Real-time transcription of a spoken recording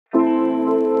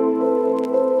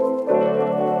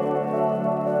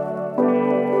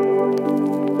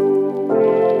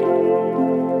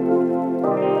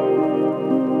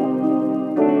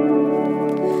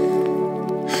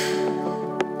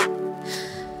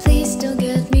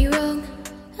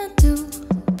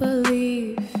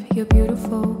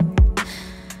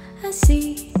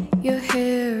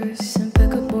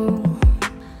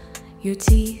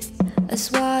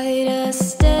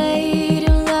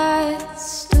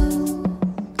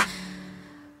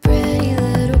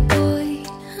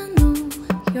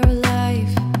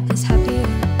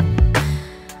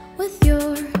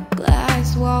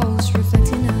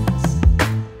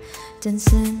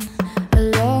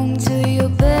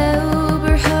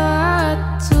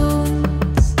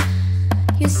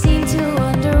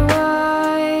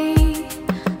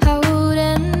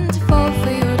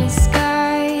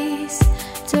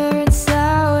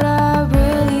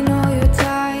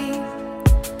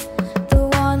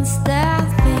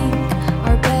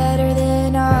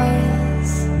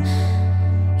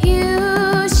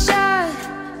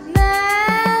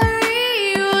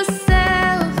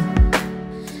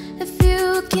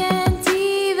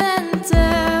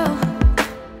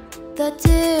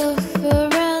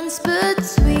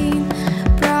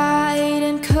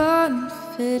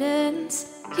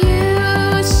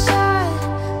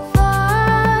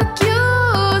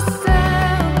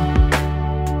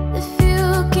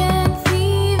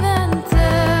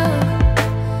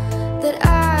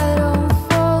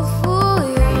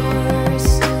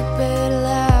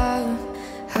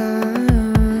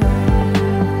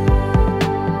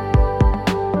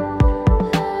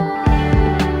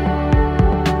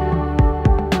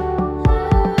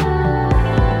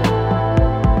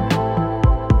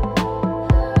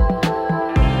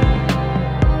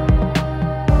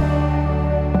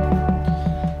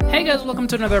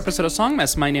to another episode of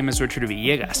Songmas. My name is Richard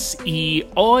Villegas y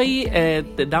hoy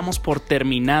damos por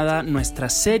terminada nuestra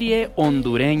serie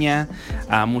hondureña.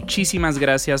 Muchísimas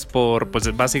gracias por,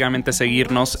 pues, básicamente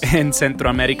seguirnos en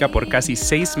Centroamérica por casi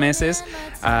 6 meses.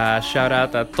 Shout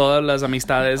out a todas las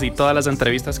amistades y todas las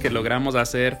entrevistas que logramos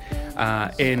hacer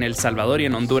en El Salvador y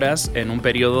en Honduras en un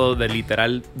periodo de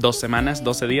literal 2 semanas,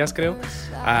 12 días creo.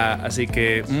 Así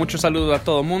que muchos saludos a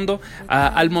todo mundo.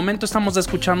 Al momento estamos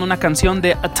escuchando una canción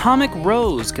de Atomic Rose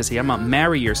que se llama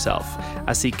Marry Yourself.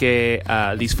 Así que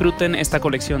disfruten esta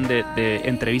colección de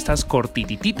entrevistas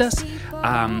cortititas.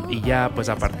 Y ya pues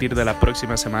a partir de la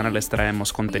próxima semana les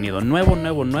traemos contenido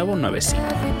nuevecito.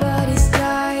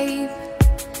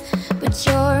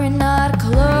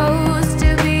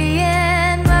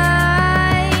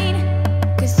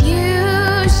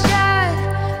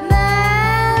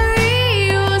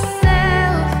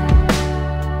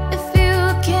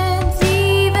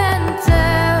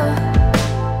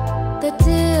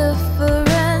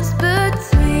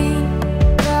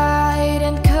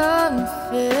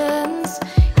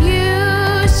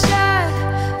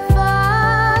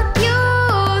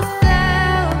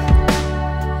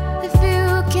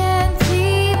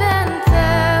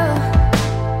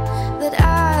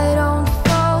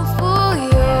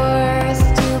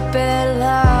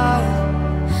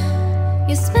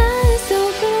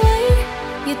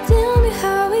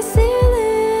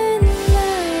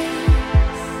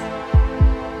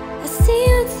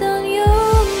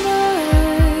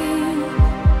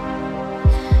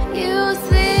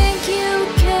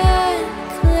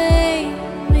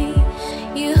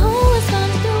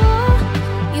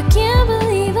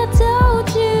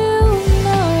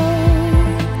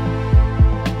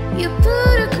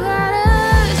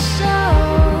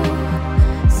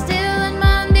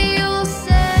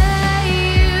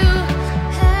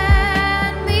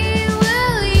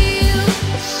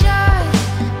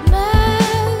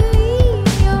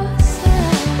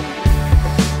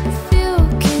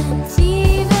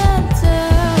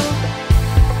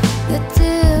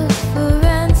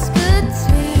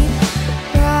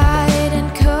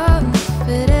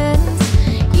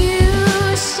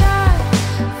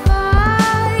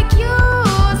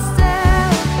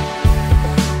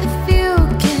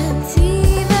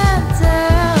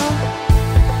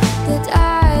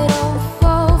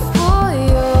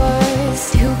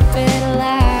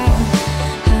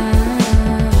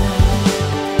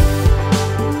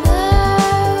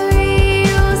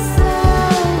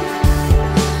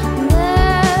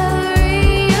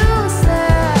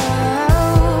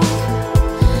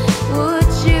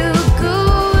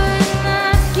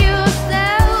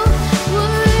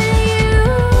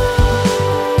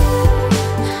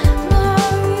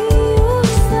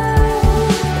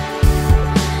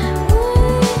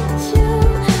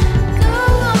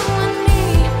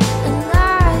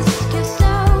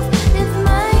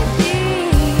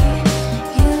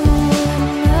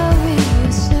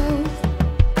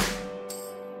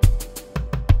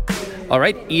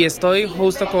 Alright, y estoy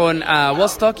justo con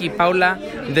Vostok y Paula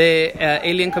de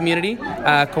Alien Community.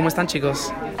 ¿Cómo están,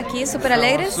 chicos? Aquí súper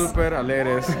alegres. Súper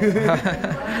alegres. Súper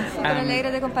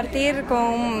alegres de compartir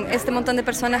con este montón de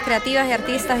personas creativas y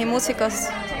artistas y músicos.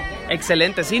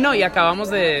 Excelente, sí, no, y acabamos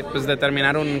de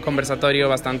terminar un conversatorio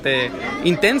bastante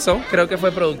intenso, creo que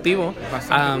fue productivo.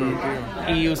 Bastante productivo.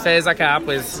 Y ustedes acá,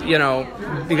 pues,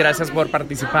 gracias por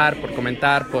participar, por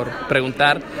comentar, por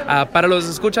preguntar. Para los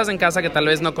escuchas en casa que tal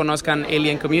vez no conozcan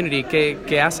Alien Community,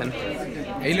 ¿qué hacen?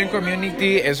 Alien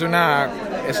Community es una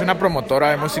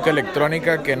promotora de música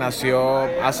electrónica que nació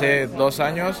hace 2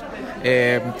 años,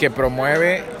 que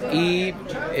promueve y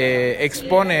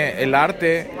expone el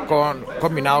arte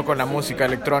combinado con la música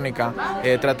electrónica.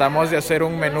 Tratamos de hacer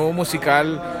un menú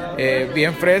musical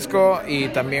bien fresco y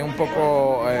también un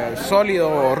poco sólido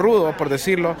o rudo, por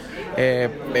decirlo,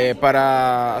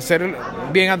 para hacer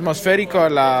bien atmosférico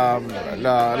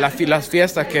las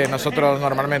fiestas que nosotros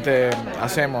normalmente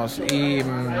hacemos. Y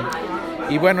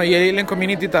bueno, y Alien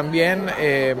Community también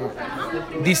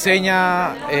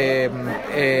diseña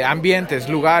ambientes,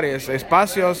 lugares,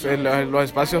 espacios. Los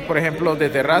espacios, por ejemplo, de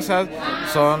terrazas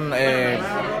son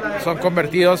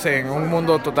convertidos en un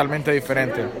mundo totalmente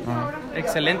diferente.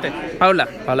 Excelente. Paula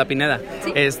Pineda,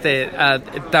 sí.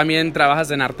 También trabajas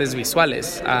en artes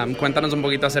visuales. Cuéntanos un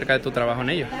poquito acerca de tu trabajo en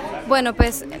ello. Bueno,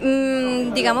 pues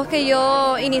digamos que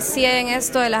yo inicié en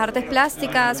esto de las artes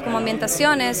plásticas como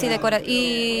ambientaciones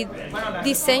y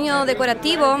diseño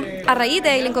decorativo a raíz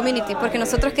de Alien Community, porque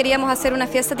nosotros queríamos hacer una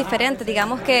fiesta diferente,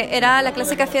 digamos que era la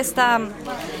clásica fiesta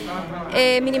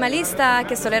minimalista,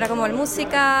 que solo era como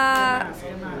música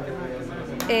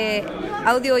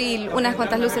audio y unas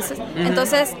cuantas luces.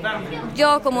 Entonces,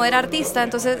 yo como soy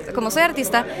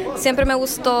artista, siempre me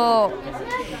gustó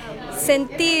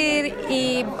sentir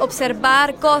y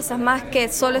observar cosas más que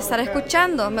solo estar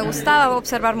escuchando. Me gustaba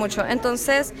observar mucho.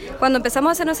 Entonces, cuando empezamos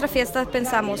a hacer nuestras fiestas,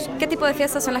 pensamos, ¿qué tipo de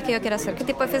fiestas son las que yo quiero hacer? ¿Qué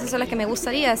tipo de fiestas son las que me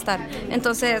gustaría estar?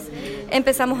 Entonces,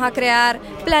 empezamos a crear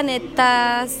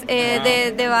planetas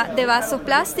de vasos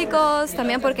plásticos,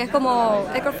 también porque es como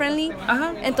eco-friendly.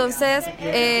 Entonces,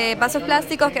 vasos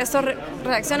plásticos que estos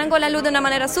reaccionan con la luz de una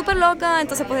manera súper loca.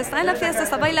 Entonces, pues estás en la fiesta,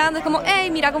 estás bailando, es como, hey,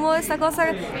 mira cómo esta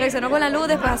cosa reaccionó con la luz.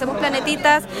 Después hacemos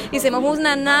planetitas, hicimos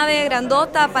una nave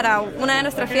grandota para una de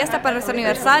nuestras fiestas, para nuestro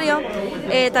aniversario.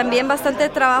 También bastante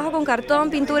trabajo con cartón,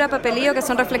 pintura, papelillo, que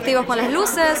son reflectivos con las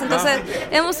luces. Entonces,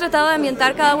 hemos tratado de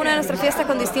ambientar cada una de nuestras fiestas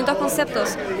con distintos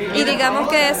conceptos. Y digamos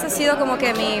que ese ha sido como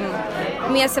que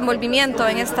mi desenvolvimiento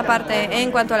en esta parte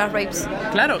en cuanto a las raves.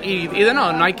 Claro, y de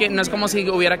no es como si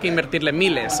hubiera que invertirle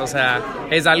miles, o sea,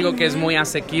 es algo que es muy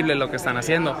asequible lo que están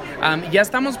haciendo. Ya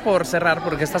estamos por cerrar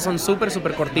porque estas son súper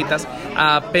cortitas,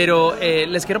 pero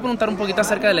les quiero preguntar un poquito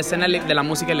acerca de la escena de la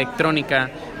música electrónica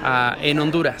en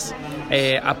Honduras.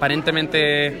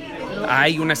 Aparentemente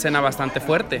hay una escena bastante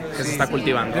fuerte que se está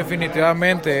cultivando.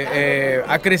 Definitivamente,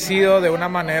 ha crecido de una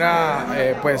manera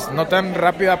pues no tan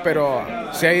rápida, pero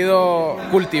se ha ido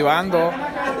cultivando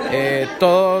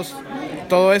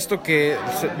todo esto que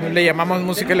le llamamos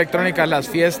música electrónica, las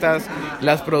fiestas,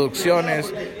 las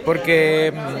producciones,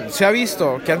 porque se ha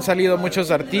visto que han salido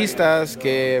muchos artistas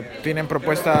que tienen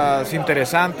propuestas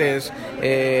interesantes,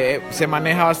 se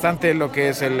maneja bastante lo que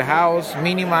es el house,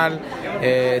 minimal,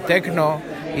 techno,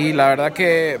 y la verdad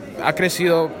que ha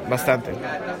crecido bastante.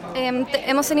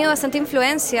 Hemos tenido bastante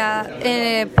influencia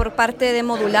por parte de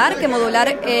Modular, que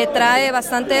Modular trae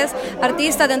bastantes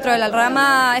artistas dentro de la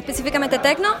rama específicamente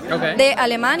techno, de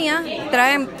Alemania.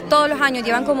 Traen todos los años,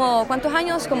 llevan como, ¿cuántos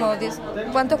años? Como 10,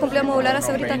 ¿cuántos cumplió Modular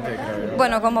hace ahorita? 20,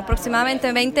 bueno, como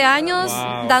aproximadamente 20 años,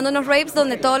 dándonos raves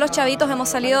donde todos los chavitos hemos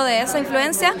salido de esa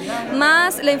influencia,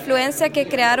 más la influencia que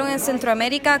crearon en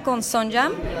Centroamérica con Son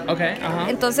Jam.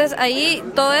 Entonces ahí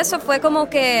todo eso fue como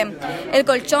que el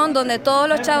colchón donde todos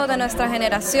los chavos de nuestra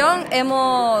generación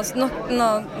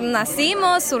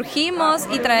nacimos, surgimos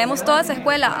y traemos toda esa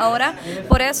escuela. Ahora,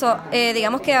 por eso,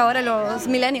 digamos que ahora los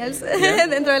millennials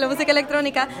dentro de la música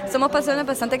electrónica somos personas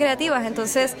bastante creativas.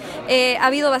 Entonces ha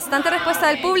habido bastante respuesta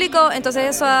del público,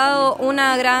 entonces eso ha dado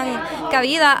una gran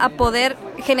cabida a poder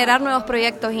generar nuevos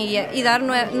proyectos y dar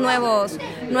nuevos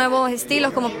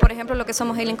estilos, como por ejemplo lo que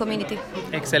somos Alien Community.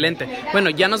 Excelente. Bueno,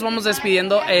 ya nos vamos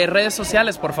despidiendo. Redes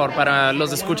sociales, por favor, para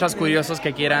los escuchas curiosos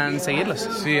que quieran seguirlos.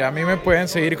 Sí, a mí me pueden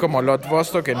seguir como Lot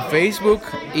Vostok en Facebook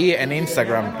y en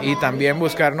Instagram. Y también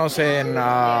buscarnos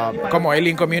como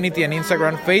Alien Community en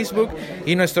Instagram, Facebook,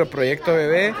 y nuestro proyecto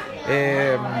bebé,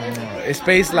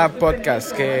 Space Lab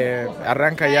Podcast, que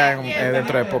arranca ya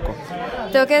dentro de poco.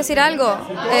 Tengo que decir algo,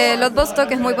 Lot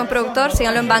Vostok es muy buen productor,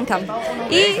 síganlo en Bandcamp.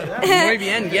 Muy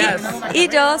bien, yes. Y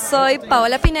yo soy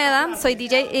Paola Pineda, soy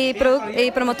DJ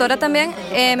y promotora también.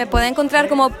 Me pueden encontrar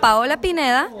como Paola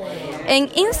Pineda en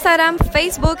Instagram,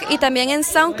 Facebook y también en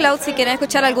SoundCloud si quieren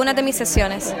escuchar algunas de mis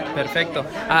sesiones. Perfecto.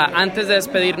 Antes de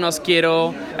despedirnos,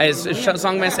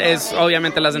 Songmas es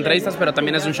obviamente las entrevistas, pero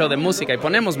también es un show de música y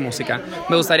ponemos música.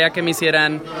 Me gustaría que me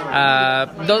hicieran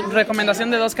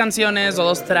recomendación de 2 canciones o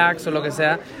 2 tracks o lo que sea,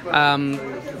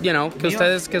 que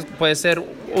ustedes, que puede ser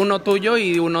uno tuyo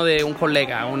y uno de un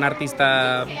colega, un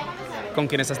artista con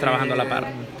quien estás trabajando a la par.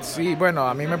 Sí, bueno,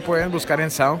 a mí me pueden buscar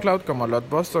en SoundCloud como Lot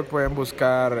Vostok, pueden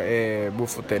buscar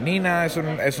Bufotenina, es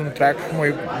un track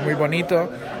muy, muy bonito.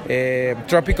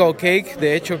 Tropical Cake,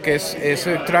 de hecho, que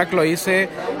ese track lo hice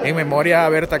en memoria a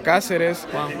Berta Cáceres.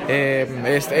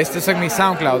 Este es en mi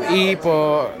SoundCloud. Y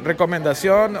por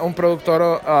recomendación, un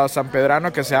productor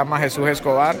sanpedrano que se llama Jesús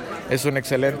Escobar, es un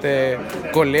excelente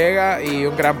colega y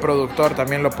un gran productor.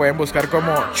 También lo pueden buscar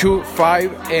como Chu5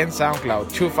 en SoundCloud,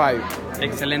 Chu5.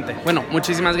 Excelente. Bueno,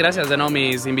 muchísimas gracias. De nuevo,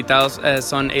 mis invitados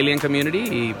son Alien Community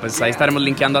y pues ahí estaremos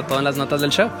linkeando a todas las notas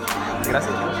del show.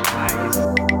 Gracias.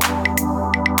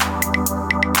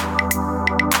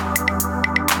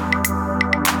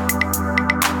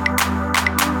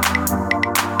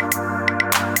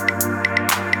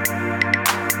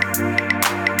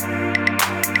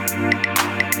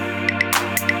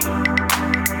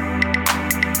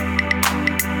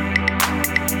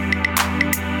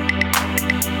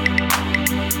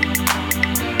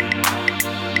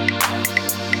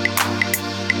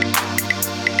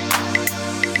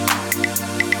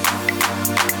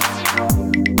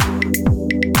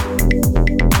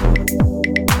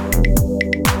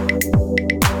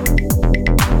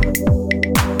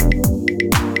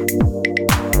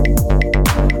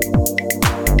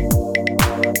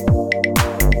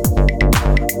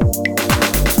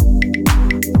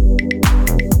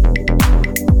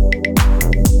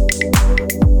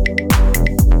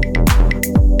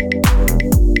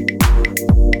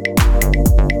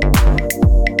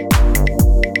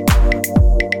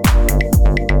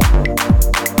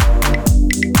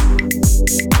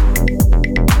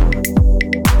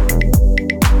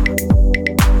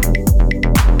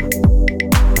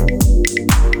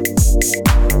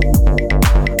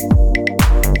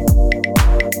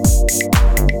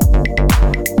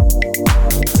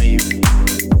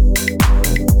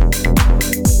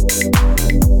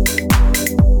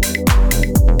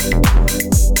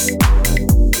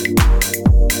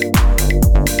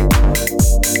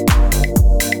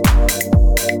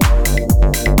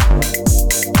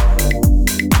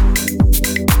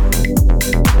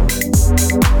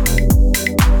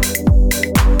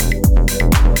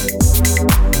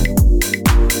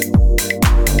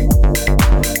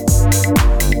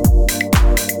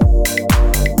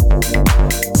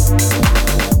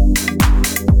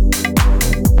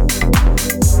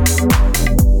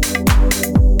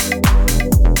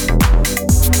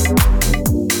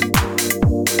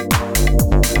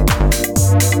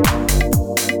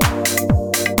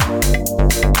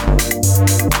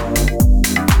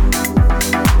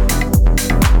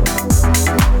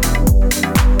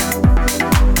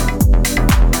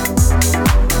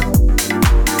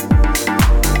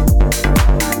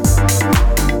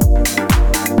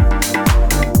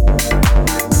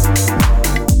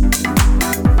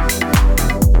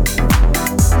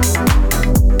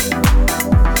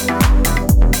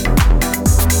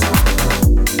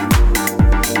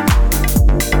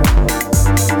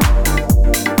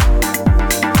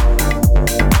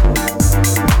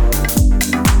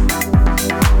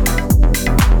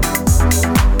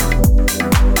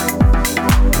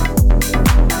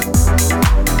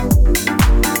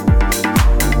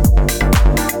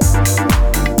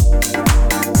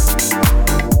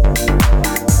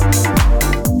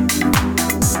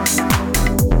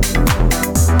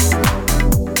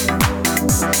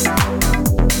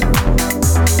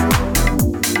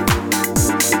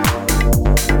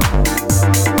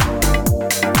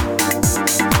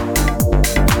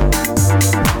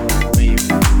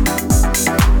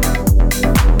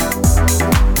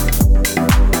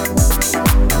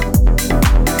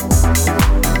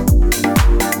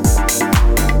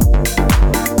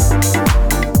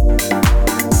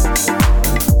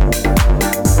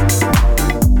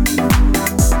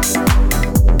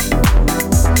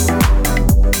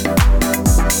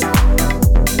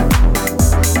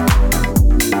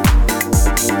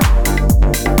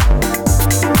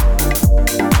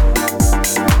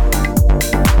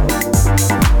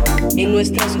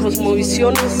 nuestras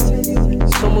cosmovisiones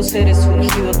somos seres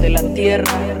surgidos de la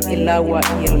tierra, el agua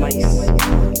y el maíz.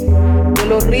 De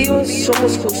los ríos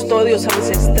somos custodios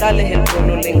ancestrales del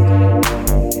pueblo lenca,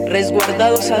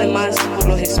 resguardados además por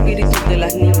los espíritus de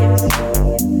las niñas,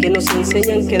 que nos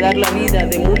enseñan que dar la vida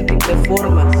de múltiples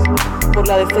formas por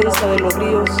la defensa de los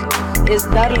ríos es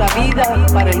dar la vida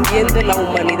para el bien de la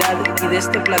humanidad y de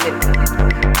este planeta.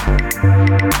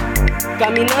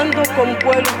 Caminando con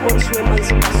pueblos por su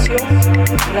emancipación,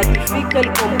 ratifica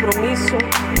el compromiso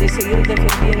de seguir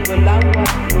defendiendo el agua,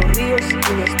 los ríos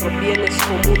y nuestros bienes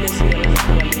comunes y de la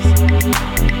naturaleza,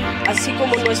 así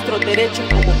como nuestros derechos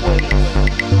como pueblo.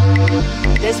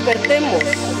 Despertemos,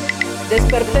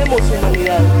 despertemos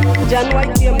humanidad, ya no hay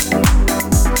tiempo.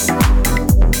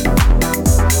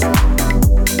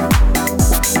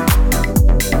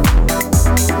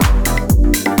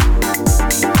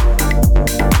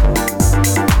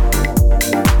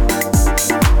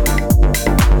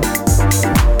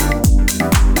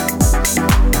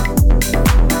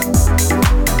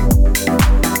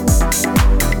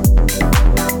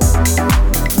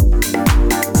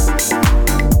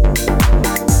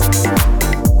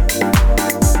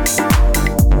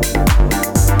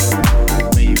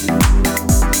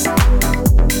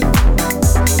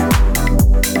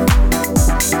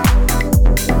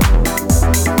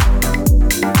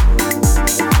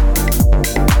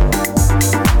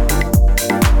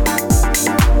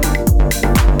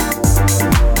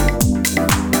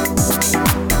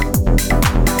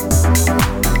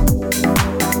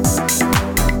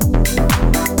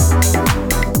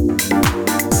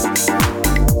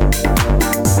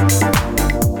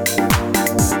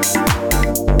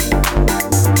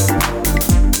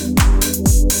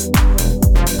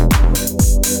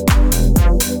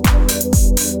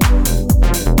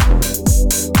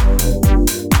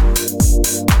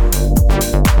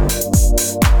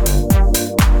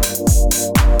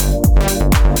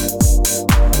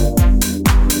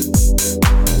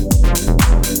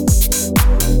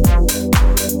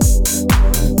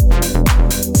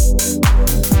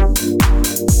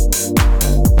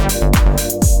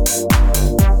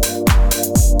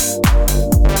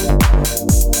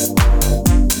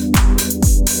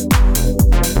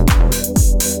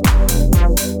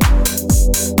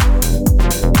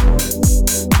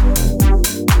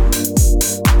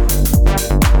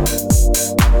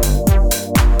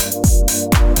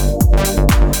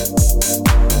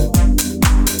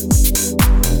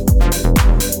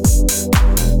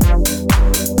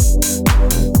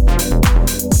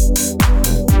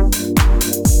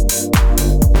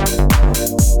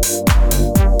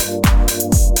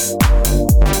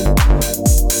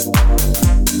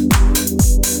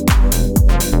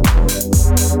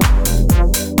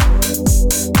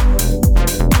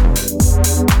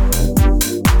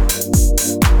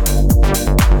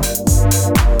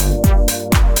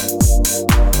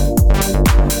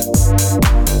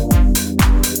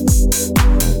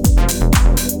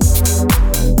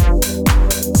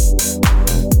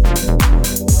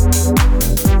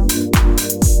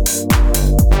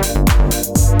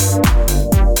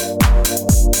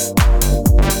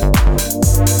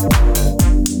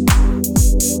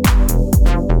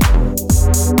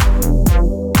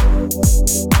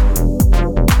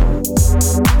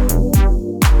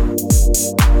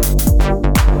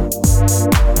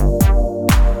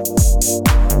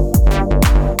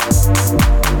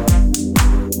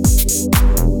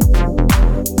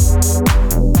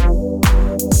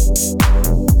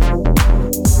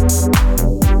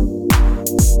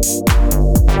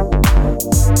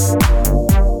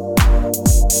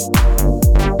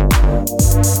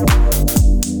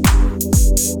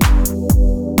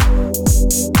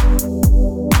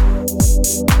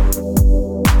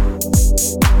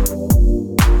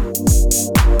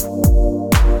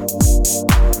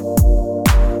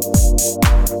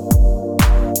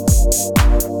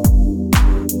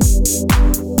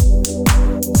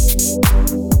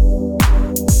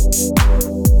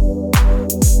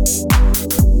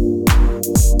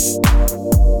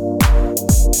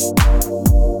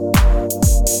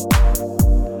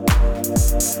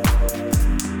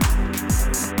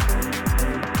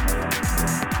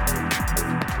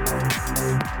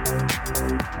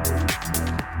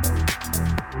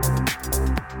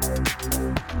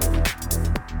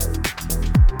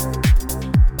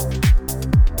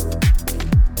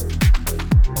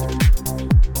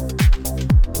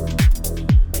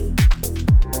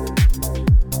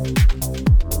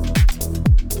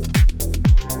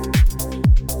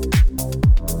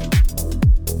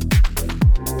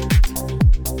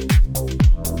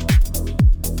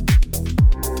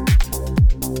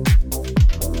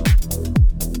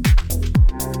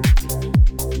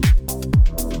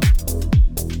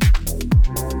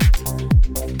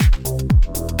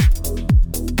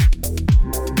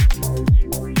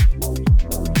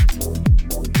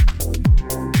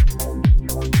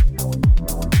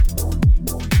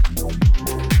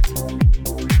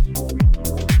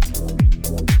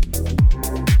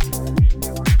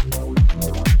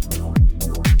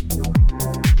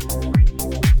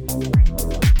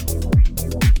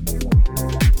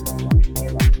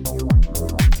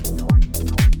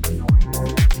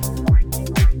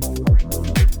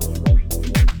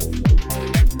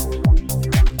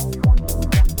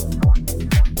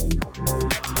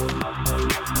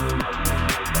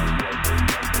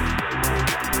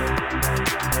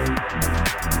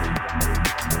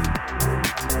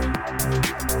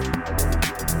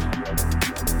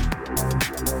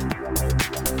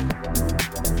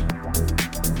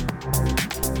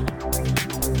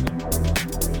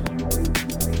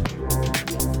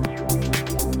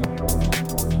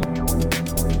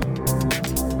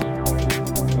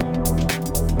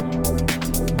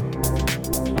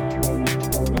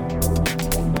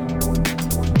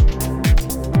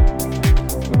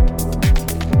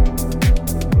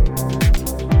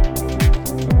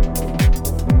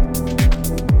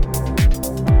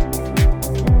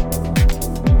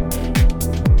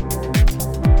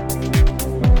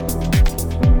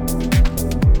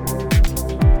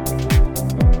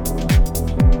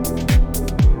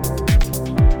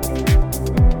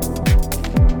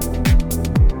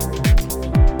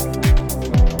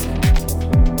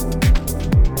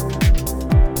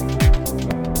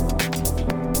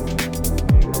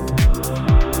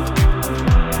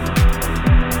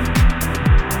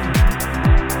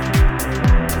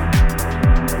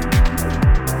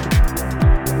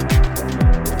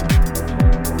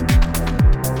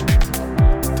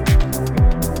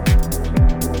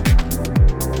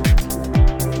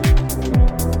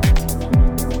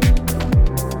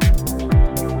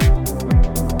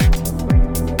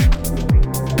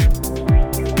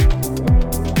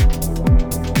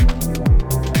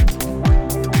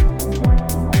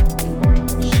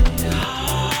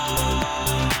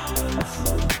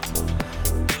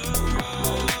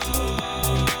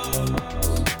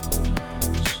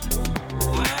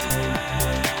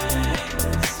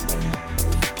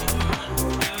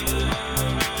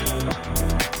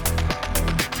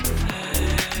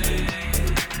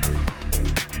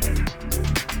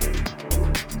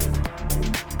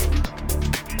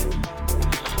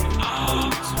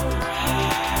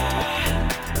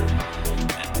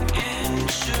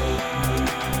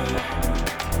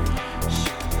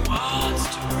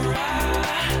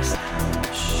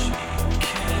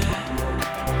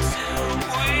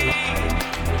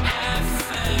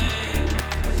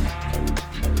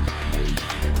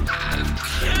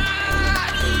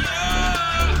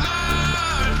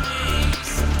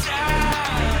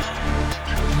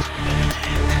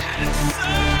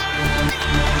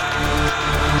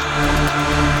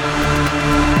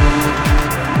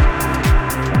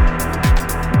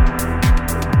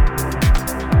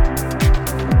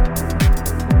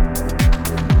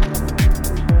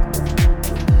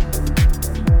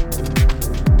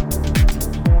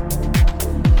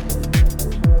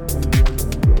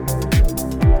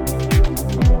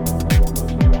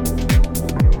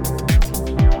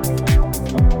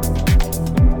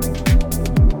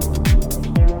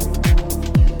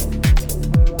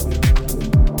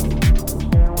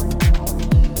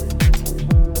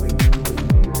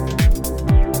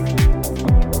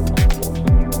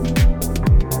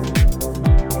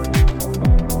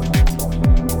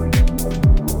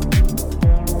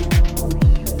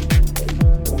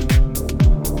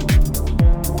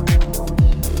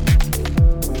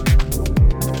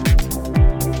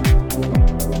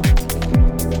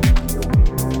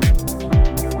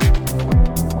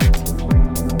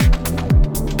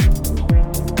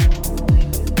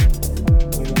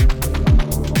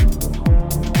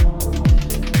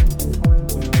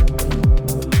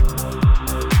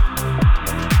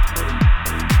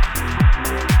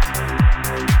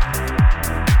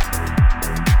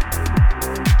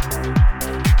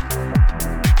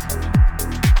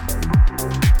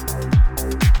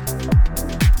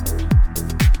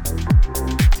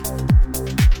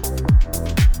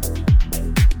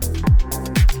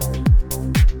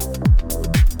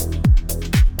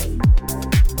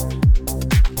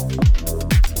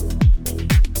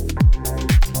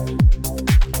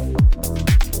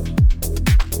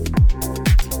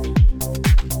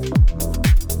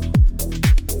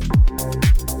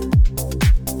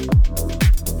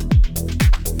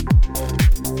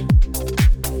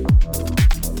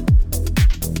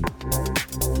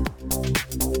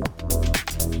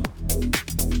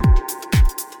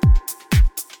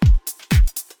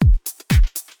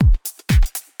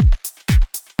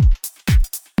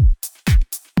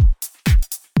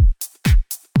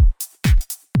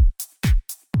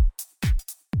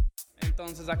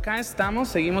 Entonces acá estamos,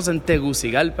 seguimos en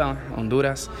Tegucigalpa,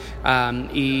 Honduras,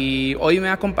 y hoy me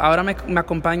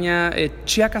acompaña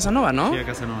Chia Casanova, ¿no? Chia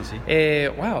Casanova, sí.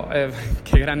 Wow,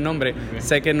 qué gran nombre. Okay.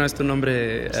 Sé que no es tu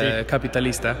nombre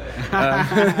capitalista,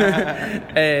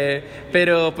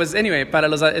 pero pues anyway, para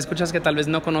los escuchas que tal vez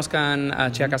no conozcan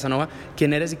a Chia Casanova,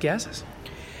 ¿quién eres y qué haces?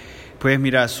 Pues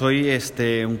mira, soy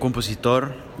un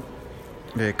compositor,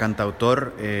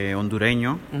 cantautor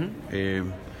hondureño.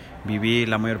 Viví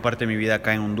la mayor parte de mi vida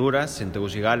acá en Honduras, en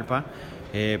Tegucigalpa,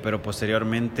 pero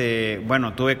posteriormente,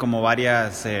 bueno, tuve como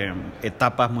varias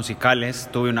etapas musicales.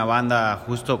 Tuve una banda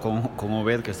justo con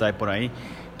Obed, que está ahí por ahí.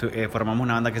 Formamos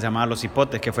una banda que se llamaba Los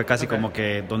Hipotes, que fue casi como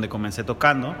que donde comencé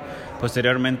tocando.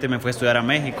 Posteriormente me fui a estudiar a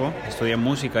México, estudié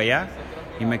música allá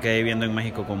y me quedé viviendo en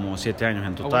México como 7 años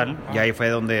en total. Y ahí fue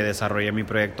donde desarrollé mi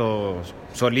proyecto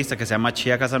solista que se llama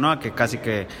Chia Casanova, que casi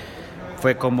que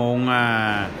fue como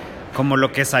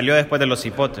lo que salió después de Los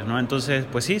Hipotes, ¿no? Entonces,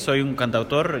 pues sí, soy un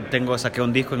cantautor, saqué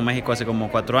un disco en México hace como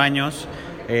 4 años,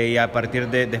 y a partir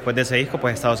después de ese disco,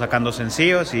 pues he estado sacando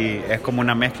sencillos y es como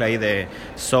una mezcla ahí de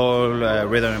soul,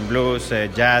 rhythm and blues,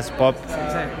 jazz, pop.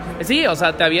 Sí, o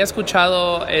sea, te había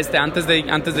escuchado antes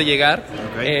de llegar,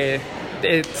 okay.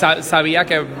 Sabía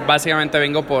que básicamente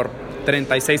vengo por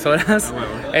 36 horas,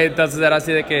 entonces era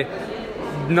así de que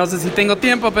no sé si tengo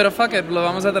tiempo, pero fuck it, lo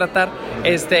vamos a tratar.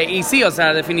 Y sí, o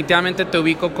sea, definitivamente te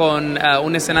ubico con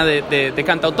una escena de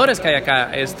cantautores que hay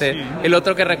acá. Sí. El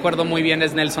otro que recuerdo muy bien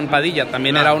es Nelson Padilla,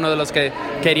 también era uno de los que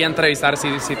quería entrevistar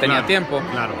si tenía tiempo.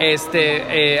 Claro.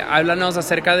 Háblanos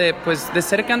acerca de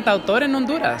ser cantautor en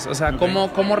Honduras, o sea,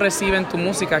 ¿cómo reciben tu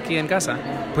música aquí en casa?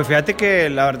 Pues fíjate que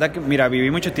la verdad que, mira,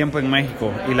 viví mucho tiempo en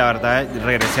México y la verdad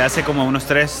regresé hace como unos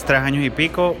 3 años y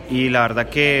pico, y la verdad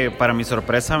que para mi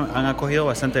sorpresa han acogido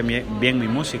bastante bien mi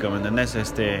música, ¿me entendés?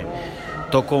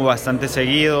 Toco bastante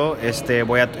seguido,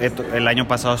 el año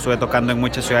pasado estuve tocando en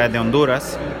muchas ciudades de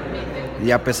Honduras,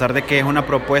 y a pesar de que es una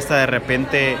propuesta de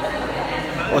repente,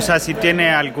 o sea, sí tiene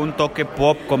algún toque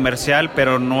pop comercial,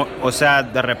 pero no, o sea,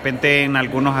 de repente en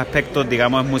algunos aspectos,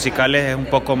 digamos, musicales es un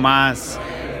poco más,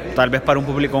 tal vez para un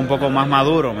público un poco más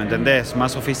maduro, ¿me entendés?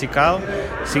 Más sofisticado.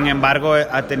 Sin embargo,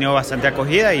 ha tenido bastante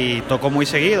acogida y toco muy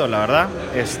seguido, la verdad.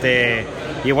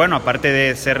 Y bueno, aparte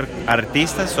de ser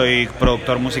artista, soy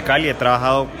productor musical y he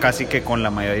trabajado casi que con la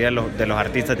mayoría de los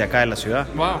artistas de acá de la ciudad.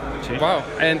 Wow, ¿sí? Wow.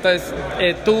 Entonces,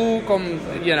 tú,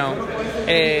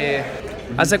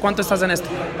 ¿hace cuánto estás en esto?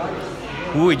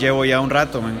 Llevo ya un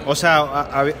rato, man. O sea,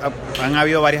 han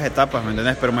habido varias etapas, ¿me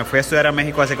entiendes? Pero me fui a estudiar a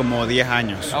México hace como 10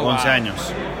 años, 11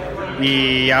 años.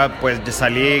 Y ya pues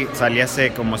salí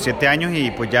hace como 7 años y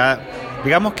pues ya,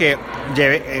 digamos que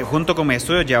junto con mis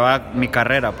estudios llevaba mi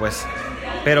carrera, pues.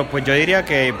 Pero pues yo diría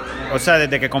que, o sea,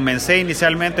 desde que comencé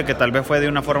inicialmente, que tal vez fue de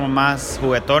una forma más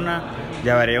juguetona,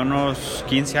 llevaré unos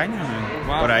 15 años,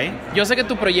 por ahí. Yo sé que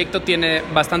tu proyecto tiene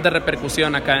bastante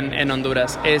repercusión acá en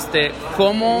Honduras.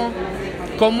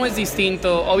 ¿Cómo es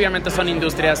distinto? Obviamente son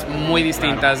industrias muy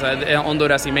distintas, claro.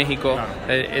 Honduras y México,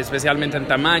 claro. Especialmente en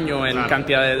tamaño, en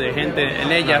cantidad de gente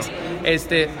en ellas.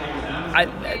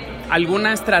 Claro.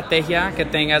 ¿Alguna estrategia que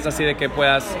tengas así de que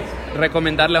puedas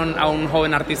recomendarle a un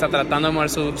joven artista tratando de mover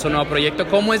su nuevo proyecto?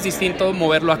 ¿Cómo es distinto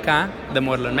moverlo acá de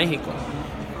moverlo en México?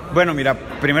 Bueno, mira,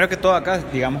 primero que todo acá,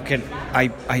 digamos que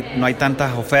no hay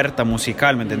tanta oferta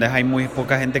musical, ¿me entendés? Hay muy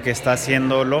poca gente que está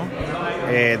haciéndolo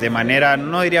de manera,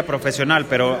 no diría profesional,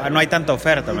 pero no hay tanta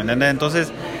oferta, ¿me entendés?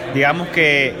 Entonces, digamos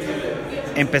que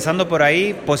empezando por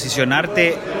ahí,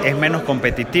 posicionarte es menos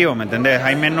competitivo, ¿me entendés?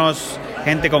 Hay menos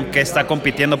gente con que está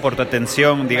compitiendo por tu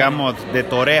atención, digamos, de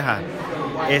tu oreja.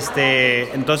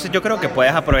 Entonces yo creo que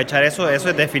puedes aprovechar eso es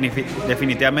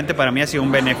definitivamente para mí ha sido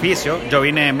un beneficio. Yo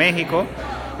vine de México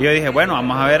y yo dije, bueno,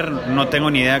 vamos a ver, no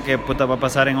tengo ni idea qué puta va a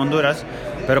pasar en Honduras,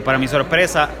 pero para mi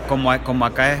sorpresa, como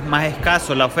acá es más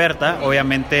escaso la oferta,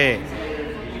 obviamente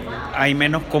hay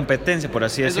menos competencia, por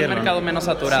así decirlo. Es un mercado menos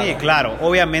saturado. Sí, claro,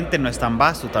 obviamente no es tan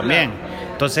vasto también.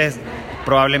 Claro. Entonces,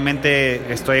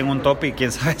 probablemente estoy en un top y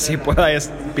quién sabe si pueda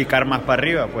picar más para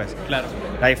arriba, pues. Claro.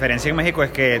 La diferencia en México es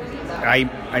que hay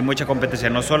mucha competencia,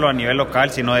 no solo a nivel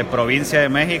local, sino de provincia de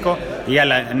México, y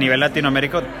a nivel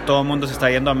Latinoamérica todo el mundo se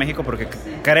está yendo a México porque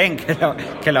creen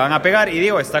que la van a pegar, y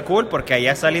digo, está cool porque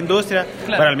allá está la industria,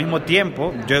 claro. Pero al mismo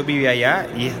tiempo yo viví allá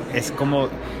y es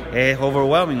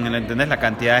overwhelming, ¿entendés? La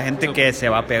cantidad de gente que se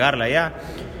va a pegarla allá.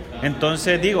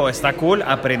 Entonces digo, está cool,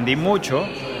 aprendí mucho,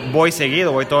 voy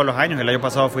seguido, voy todos los años. El año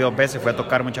pasado fui 2 veces, fui a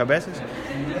tocar muchas veces.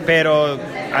 Pero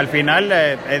al final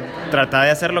trata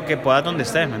de hacer lo que puedas donde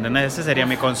estés, ¿me entiendes? Ese sería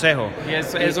mi consejo. Y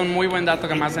es un muy buen dato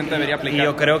que más gente debería aplicar. Y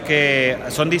yo creo que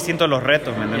son distintos los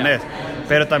retos, ¿me entiendes?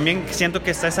 Pero también siento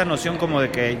que está esa noción como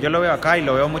de que yo lo veo acá y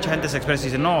lo veo mucha gente se expresa y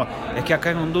dice, no, es que acá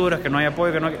en Honduras que no hay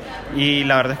apoyo, que no hay... Y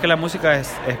la verdad es que la música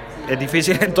es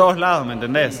difícil en todos lados, ¿me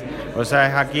entendés? O sea,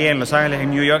 es aquí en Los Ángeles,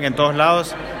 en New York, en todos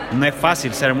lados, no es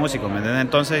fácil ser músico, ¿me entiendes?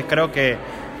 Entonces creo que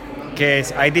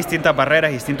hay distintas barreras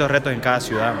y distintos retos en cada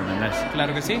ciudad, ¿me entiendes?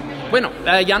 Claro que sí. Bueno,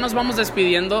 ya nos vamos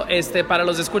despidiendo. Para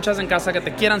los escuchas en casa que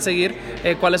te quieran seguir,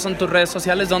 ¿cuáles son tus redes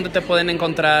sociales? ¿Dónde te pueden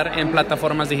encontrar en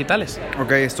plataformas digitales?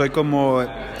 Ok, estoy como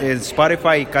en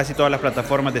Spotify y casi todas las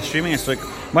plataformas de streaming.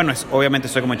 Obviamente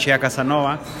estoy como Chia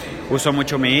Casanova. Uso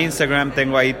mucho mi Instagram,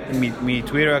 tengo ahí mi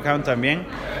Twitter account también.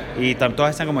 Y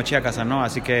todas están como Chia Casanova,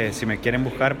 así que si me quieren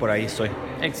buscar, por ahí estoy.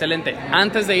 Excelente.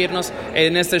 Antes de irnos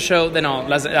en este show,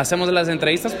 hacemos las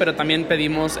entrevistas, pero también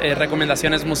pedimos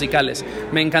recomendaciones musicales.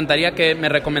 Me encantaría que me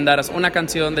recomendaras una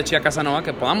canción de Chia Casanova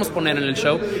que podamos poner en el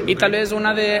show y tal vez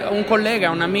una de un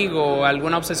colega, un amigo,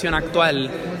 alguna obsesión actual.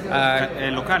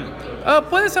 ¿Local?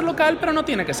 Puede ser local, pero no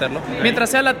tiene que serlo. Okay. Mientras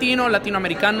sea latino,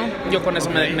 latinoamericano, yo con eso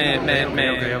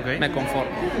me conformo.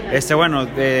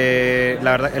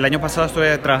 La verdad, el año pasado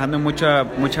estuve trabajando en mucha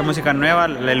música nueva.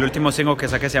 El último single que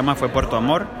saqué se llama Fue por tu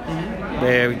amor.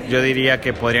 Yo diría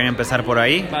que podrían empezar por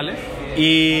ahí. Vale.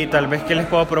 Y tal vez, ¿qué les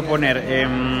puedo proponer?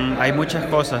 Hay muchas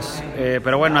cosas,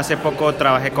 pero bueno, hace poco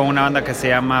trabajé con una banda que se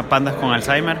llama Pandas con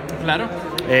Alzheimer. Claro.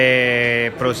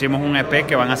 Producimos un EP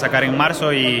que van a sacar en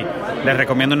marzo y les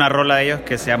recomiendo una rola de ellos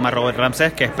que se llama Robert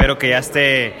Ramsés, que espero que ya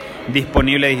esté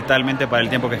disponible digitalmente para el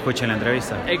tiempo que escuchen la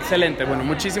entrevista. Excelente, bueno,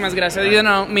 muchísimas gracias. Y de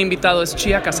nuevo, mi invitado es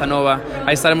Chia Casanova.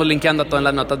 Ahí estaremos linkeando todo en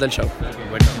las notas del show.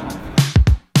 Bueno.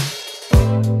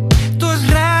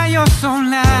 Tus rayos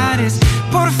solares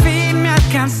por fin me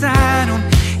alcanzaron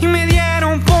y me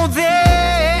dieron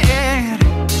poder.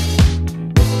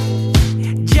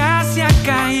 Ya se ha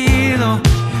caído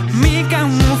mi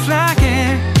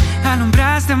camuflaje,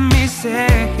 alumbraste mi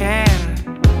ser.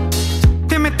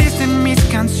 Te metiste en mis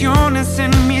canciones,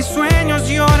 en mis sueños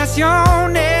y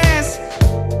oraciones.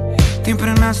 Te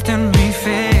impregnaste en mi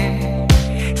fe.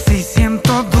 Si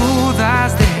siento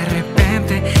dudas de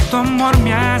repente, tu amor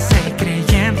me hace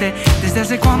creyente. ¿Desde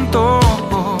hace cuánto?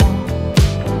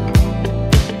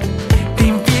 Te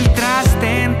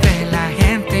infiltraste entre la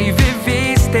gente y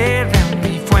bebiste de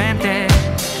mi fuente.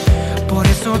 Por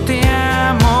eso te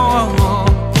amo.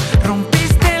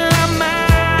 Rompiste la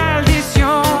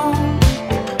maldición.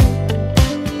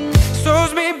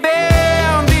 Sos mi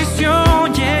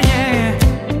bendición, yeah, yeah.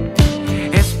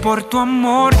 Es por tu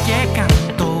amor que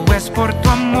canto, es por tu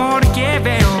amor que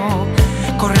veo.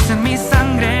 Corres en mi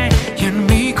sangre y en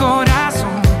mi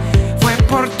corazón. Fue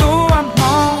por tu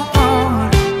amor.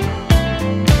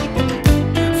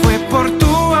 Fue por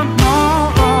tu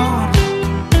amor.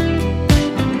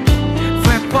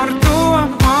 Fue por tu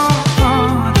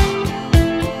amor.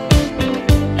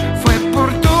 Fue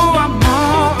por tu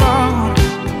amor.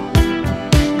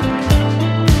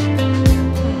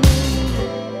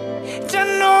 Ya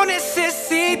no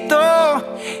necesito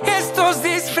estos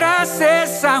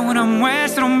disfraces, ahora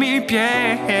muestro mi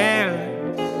piel.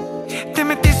 Te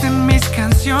metiste en mis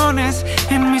canciones,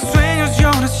 en mis sueños y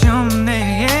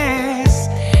oraciones.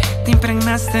 Te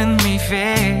impregnaste en mi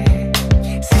fe.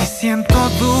 Si siento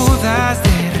dudas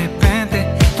de repente,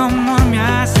 tu amor me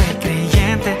hace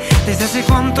creyente. ¿Desde hace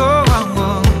cuánto?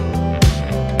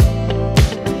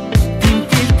 Te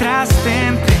infiltraste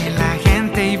entre la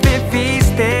gente y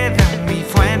bebiste de mi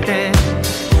fuente.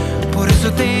 Por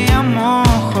eso te amo.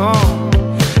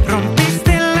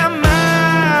 Rompiste la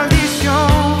maldición.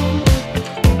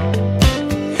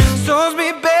 Sos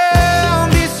mi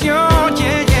bendición,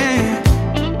 yeah, yeah.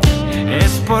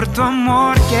 Es por tu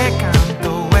amor que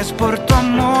canto, es por tu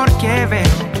amor que veo.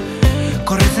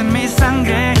 Corres en mi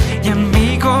sangre y en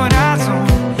mi corazón.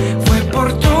 Fue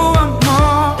por tu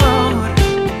amor.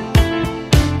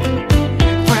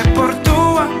 Fue por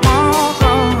tu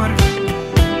amor.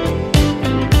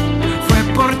 Fue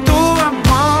por tu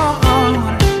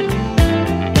amor.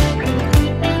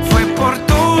 Fue por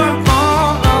tu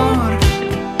amor.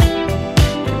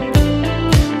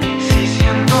 Si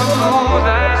siento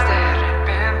dudas de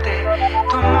repente,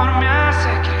 tu amor me hace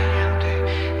creyente.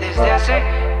 Desde hace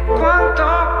cuánto.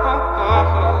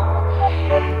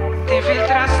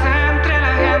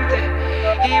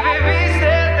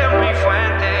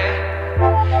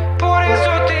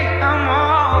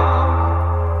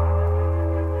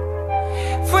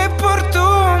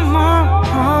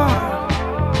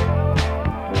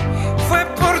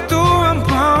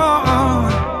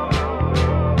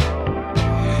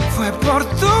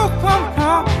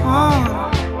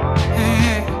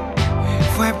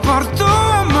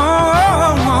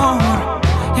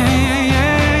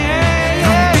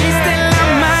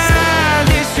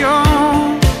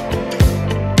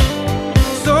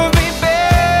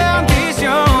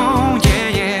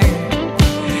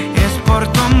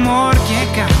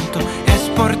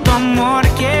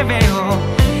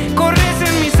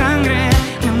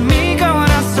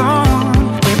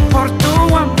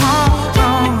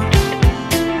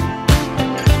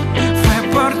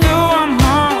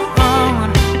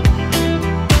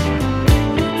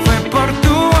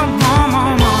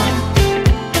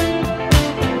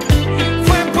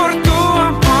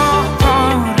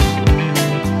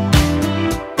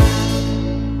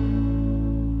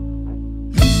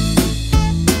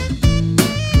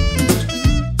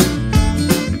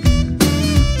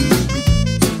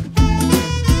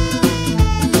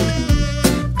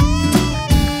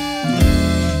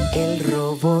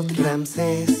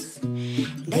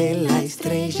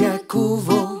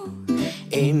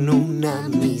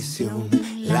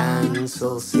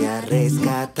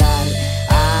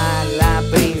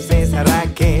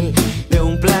 Raquel de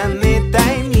un planeta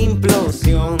en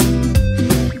implosión.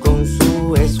 Con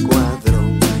su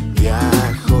escuadrón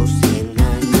viajó 100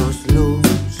 años luz.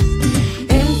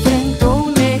 Enfrentó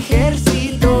un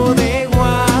ejército de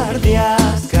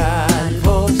guardias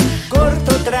calvos.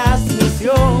 Cortó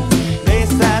transmisión de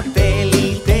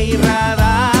satélite y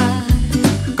radar.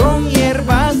 Con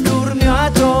hierbas durmió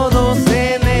a todos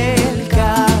en el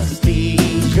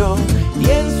castillo. Y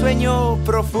en sueño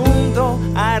profundo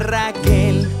a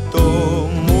Raquel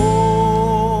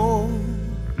tomó.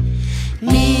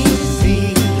 Mis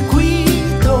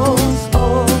circuitos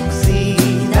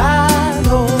oxidados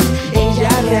ella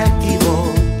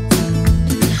reactivó.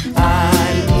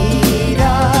 Al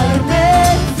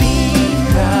mirarme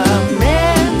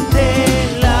fijamente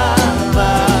la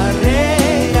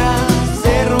barrera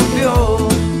se rompió.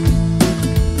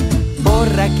 Por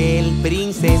Raquel,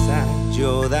 princesa,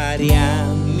 yo daría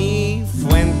mi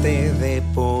fuente de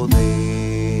poder.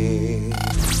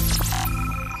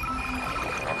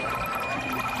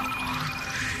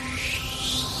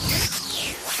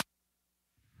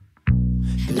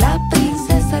 La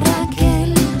princesa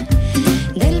Raquel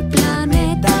del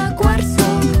planeta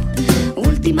Cuarzo,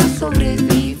 última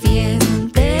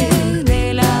sobreviviente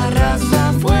de la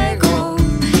raza Fuego.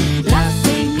 La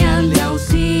señal de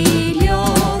auxilio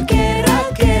que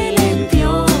Raquel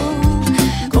envió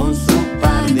con su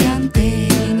par de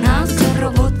antenas el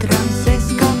robot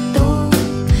Ramses captó.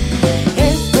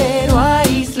 Espero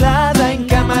aislada en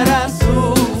cámara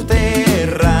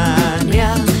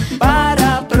subterránea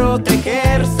para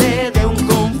protegerse de un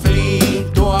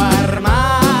conflicto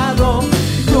armado.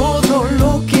 Todo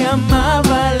lo que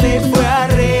amaba le fue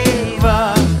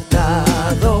arrebatado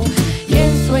y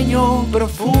en sueño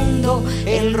profundo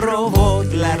el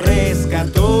robot la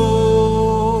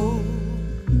rescató.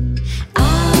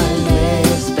 Al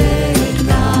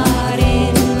despertar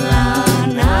en la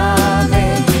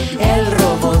nave, el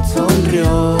robot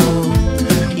sonrió.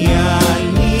 Y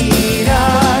al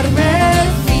mirarme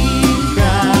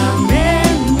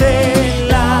fijamente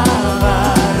la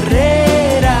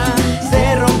barrera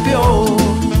se rompió.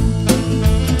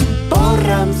 Por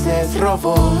Ramses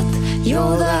Robot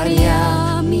yo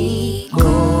daría mi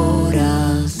corazón.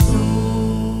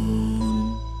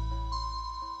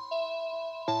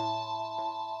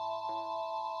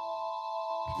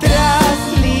 Tras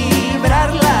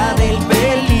librarla del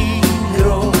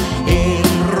peligro, el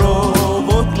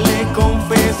robot le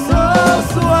confesó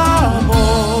su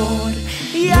amor.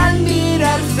 Y al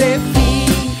mirarse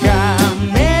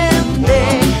fijamente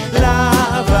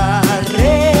la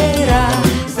barrera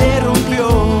se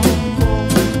rompió.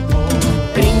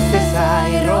 Princesa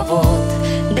y robot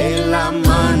de la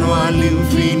mano al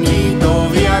infinito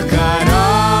viajarán.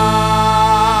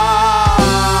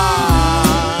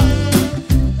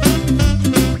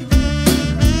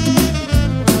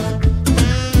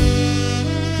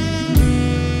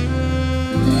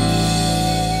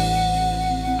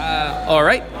 All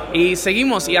right. Y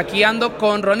seguimos, y aquí ando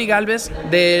con Ronnie Galvez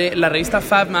de la revista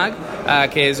Fab Mag,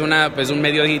 que es un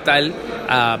medio digital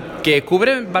que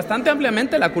cubre bastante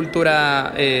ampliamente la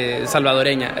cultura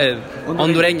salvadoreña,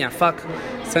 hondureña,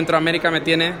 Centroamérica me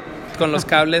tiene con los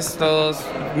cables todos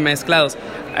mezclados.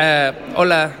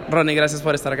 Hola Ronnie, gracias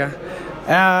por estar acá.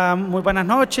 Muy buenas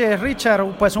noches, Richard.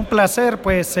 Pues un placer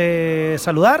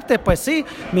saludarte. Pues sí,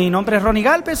 mi nombre es Ronnie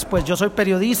Galvez, pues yo soy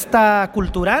periodista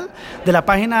cultural de la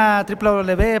página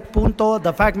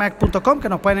www.thefactmag.com, que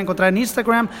nos pueden encontrar en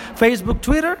Instagram, Facebook,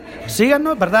 Twitter.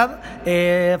 Síganos, ¿verdad?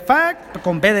 Fact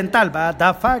con B dental, ¿va?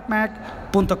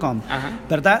 thefactmag.com,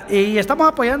 ¿verdad? Y estamos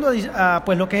apoyando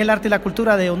pues lo que es el arte y la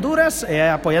cultura de Honduras,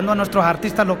 apoyando a nuestros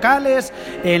artistas locales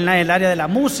en el área de la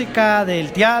música,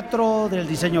 del teatro, del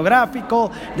diseño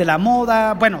gráfico, de la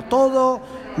moda, bueno,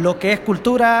 todo lo que es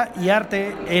cultura y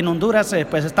arte en Honduras,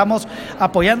 pues estamos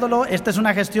apoyándolo. Esta es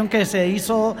una gestión que se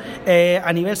hizo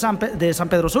a nivel de San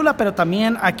Pedro Sula, pero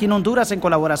también aquí en Honduras en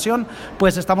colaboración,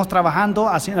 pues estamos trabajando,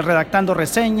 redactando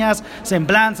reseñas,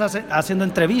 semblanzas, haciendo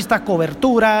entrevistas,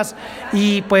 coberturas,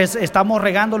 y pues estamos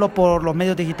regándolo por los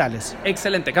medios digitales.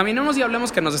 Excelente, caminemos y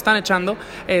hablemos, que nos están echando,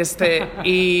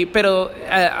 pero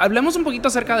hablemos un poquito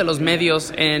acerca de los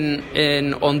medios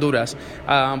en Honduras,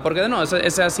 porque no,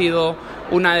 ese ha sido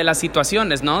una de las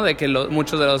situaciones, ¿no? De que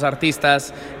muchos de los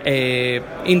artistas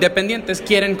independientes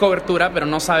quieren cobertura, pero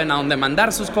no saben a dónde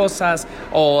mandar sus cosas,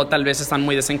 o tal vez están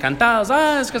muy desencantados.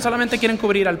 Es que solamente quieren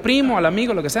cubrir al primo, al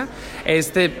amigo, lo que sea.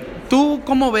 ¿Tú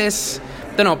cómo ves,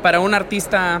 para un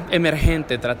artista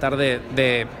emergente tratar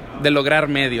de lograr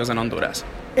medios en Honduras?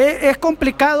 Es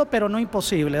complicado, pero no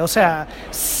imposible. O sea,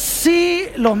 sí,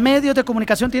 los medios de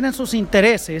comunicación tienen sus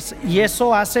intereses y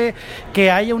eso hace que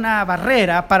haya una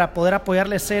barrera para poder apoyar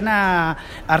la escena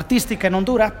artística en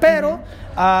Honduras, pero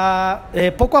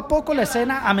poco a poco la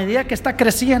escena, a medida que está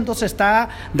creciendo, se está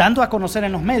dando a conocer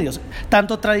en los medios,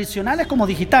 tanto tradicionales como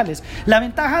digitales. La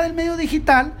ventaja del medio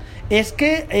digital es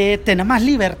que tenés más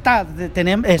libertad,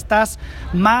 estás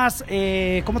más,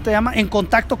 ¿cómo te llama?, en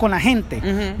contacto con la gente,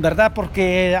 ¿verdad?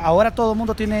 Porque ahora todo el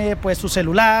mundo tiene pues su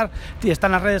celular,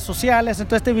 están las redes sociales,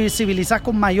 entonces te visibilizas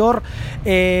con mayor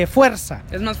fuerza.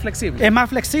 Es más flexible. Es más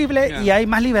flexible y hay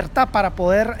más libertad para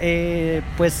poder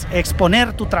pues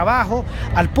exponer tu trabajo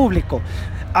al público.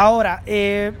 Ahora,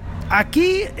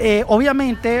 aquí,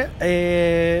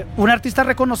 obviamente, un artista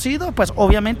reconocido, pues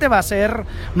obviamente va a ser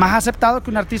más aceptado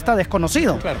que un artista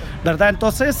desconocido, claro, ¿verdad?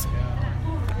 Entonces,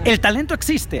 el talento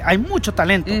existe, hay mucho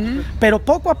talento, pero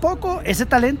poco a poco ese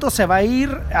talento se va a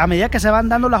ir, a medida que se van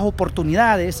dando las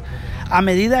oportunidades, a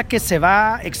medida que se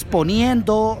va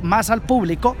exponiendo más al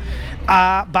público,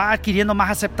 va adquiriendo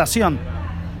más aceptación,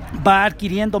 va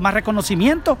adquiriendo más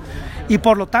reconocimiento y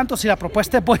por lo tanto, si la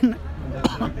propuesta es buena,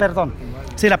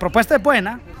 si la propuesta es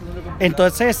buena,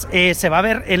 entonces se va a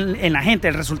ver en la gente,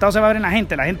 el resultado se va a ver en la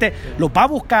gente lo va a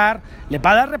buscar, le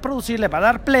va a dar reproducir, le va a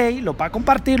dar play, lo va a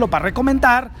compartir, lo va a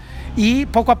recomendar y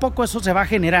poco a poco eso se va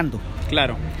generando.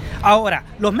 Claro. Ahora,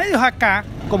 los medios acá,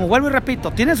 como vuelvo y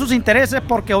repito, tienen sus intereses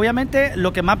porque obviamente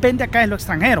lo que más vende acá es lo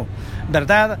extranjero,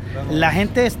 ¿verdad? La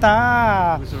gente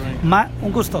está más...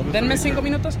 Un gusto. Denme 5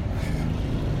 minutos.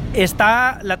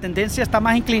 La tendencia está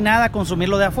más inclinada a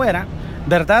consumirlo de afuera,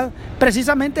 ¿verdad?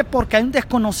 Precisamente porque hay un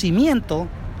desconocimiento,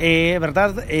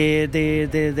 ¿verdad?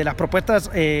 De las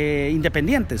propuestas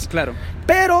independientes. Claro.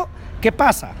 Pero, ¿qué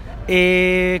pasa?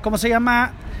 ¿Cómo se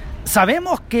llama?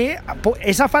 Sabemos que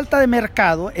esa falta de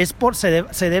mercado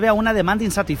se debe a una demanda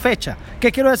insatisfecha.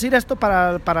 ¿Qué quiero decir esto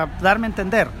para darme a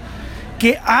entender?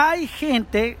 Que hay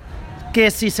gente que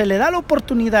si se le da la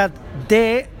oportunidad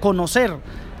de conocer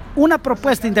una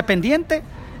propuesta independiente,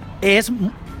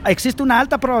 existe una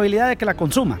alta probabilidad de que la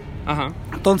consuma. Ajá.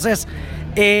 Entonces,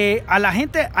 a la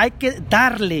gente hay que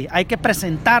darle, hay que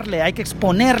presentarle, hay que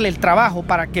exponerle el trabajo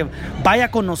para que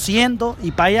vaya conociendo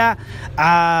y vaya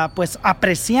pues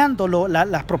apreciando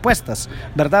las propuestas,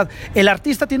 ¿verdad? El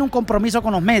artista tiene un compromiso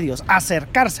con los medios,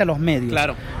 acercarse a los medios.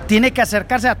 Claro. Tiene que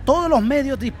acercarse a todos los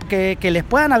medios que les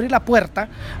puedan abrir la puerta,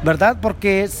 ¿verdad?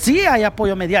 Porque sí hay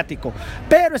apoyo mediático,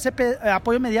 pero ese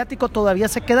apoyo mediático todavía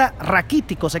se queda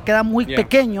raquítico, se queda muy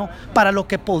pequeño para lo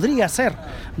que podría ser,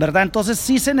 ¿verdad? Entonces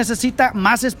sí se necesita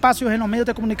más espacios en los medios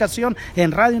de comunicación,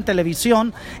 en radio, en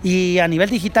televisión y a nivel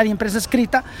digital y en prensa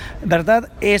escrita, ¿verdad?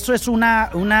 Eso es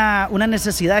una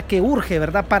necesidad que urge,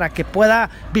 ¿verdad? Para que pueda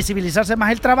visibilizarse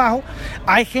más el trabajo.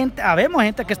 Habemos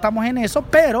gente que estamos en eso,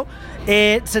 pero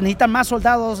se necesitan más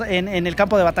soldados en el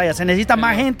campo de batalla, se necesita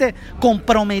más gente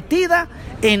comprometida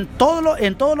en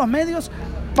todos los medios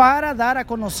para dar a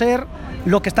conocer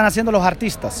lo que están haciendo los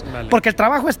artistas, vale. Porque el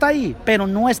trabajo está ahí, pero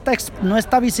no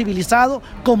está visibilizado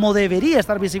como debería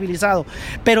estar visibilizado,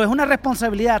 pero es una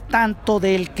responsabilidad tanto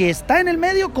del que está en el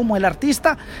medio como el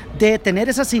artista de tener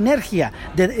esa sinergia,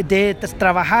 de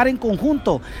trabajar en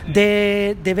conjunto,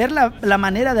 de ver la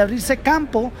manera de abrirse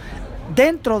campo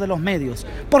dentro de los medios,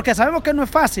 porque sabemos que no es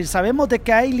fácil, sabemos de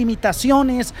que hay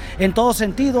limitaciones en todo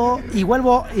sentido, y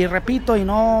vuelvo y repito y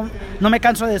no me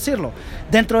canso de decirlo,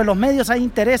 dentro de los medios hay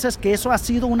intereses, que eso ha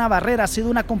sido una barrera, ha sido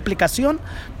una complicación,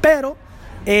 pero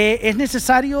es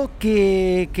necesario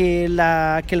que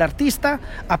el artista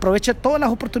aproveche todas las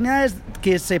oportunidades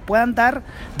que se puedan dar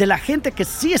de la gente que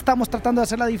sí estamos tratando de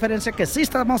hacer la diferencia, que sí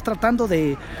estamos tratando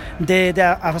de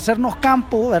hacernos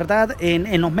campo, ¿verdad?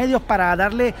 En los medios para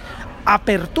darle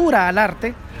apertura al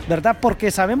arte, ¿verdad?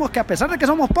 Porque sabemos que a pesar de que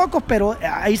somos pocos, pero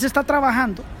ahí se está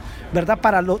trabajando, ¿verdad?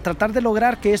 Para tratar de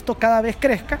lograr que esto cada vez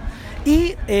crezca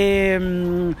y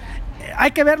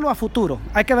hay que verlo a futuro,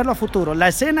 La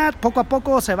escena poco a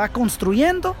poco se va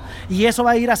construyendo y eso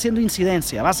va a ir haciendo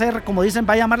incidencia. Va a ser, como dicen,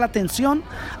 va a llamar la atención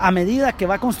a medida que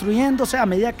va construyéndose, a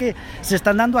medida que se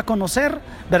están dando a conocer,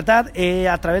 ¿verdad?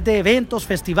 A través de eventos,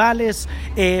 festivales.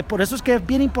 Por eso es que es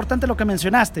bien importante lo que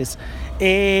mencionaste.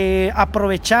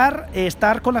 Aprovechar,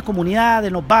 estar con la comunidad,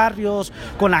 en los barrios,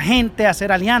 con la gente,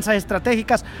 hacer alianzas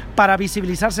estratégicas para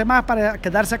visibilizarse más, para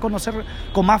darse a conocer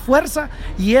con más fuerza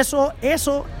y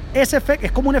ese efecto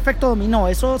es como un efecto dominó,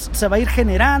 eso se va a ir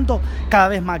generando cada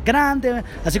vez más grande,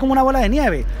 así como una bola de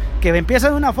nieve, que empieza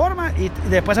de una forma y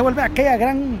después se vuelve aquella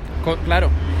gran... Claro.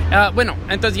 Bueno,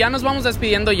 entonces ya nos vamos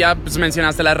despidiendo. Ya pues,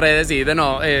 mencionaste las redes y de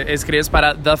nuevo escribes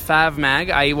para The Fav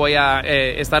Mag. Ahí voy a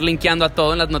estar linkeando a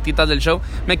todo en las notitas del show.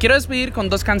 Me quiero despedir con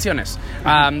 2 canciones.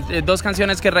 2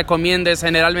 canciones que recomiendes.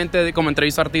 Generalmente, como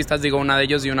entrevisto a artistas, digo una de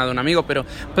ellos y una de un amigo. Pero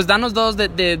pues danos 2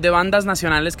 de bandas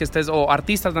nacionales que estés, o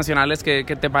artistas nacionales que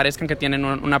te parezcan que tienen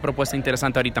una propuesta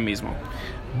interesante ahorita mismo.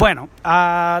 Bueno,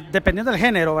 dependiendo del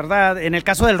género, ¿verdad? En el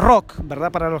caso del rock,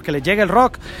 ¿verdad? Para los que les llegue el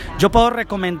rock, yo puedo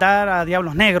recomendar a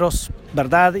Diablos Negros,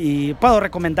 ¿verdad? Y puedo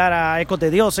recomendar a Ecos de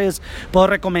Dioses, puedo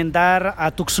recomendar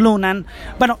a Tux Lunan.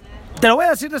 Bueno, te lo voy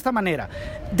a decir de esta manera.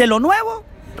 De lo nuevo,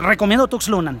 recomiendo Tux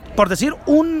Lunan, por decir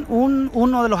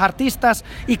uno de los artistas,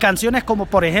 y canciones como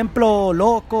por ejemplo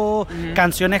Loco,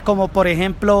 canciones como por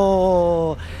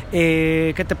ejemplo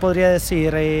 ¿qué te podría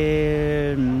decir?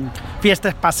 Fiesta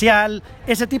Espacial,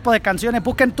 ese tipo de canciones.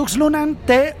 Busquen Tux Lunan,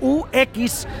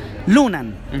 T-U-X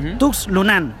Lunan, Tux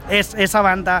Lunan, es esa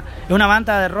banda, es una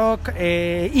banda de rock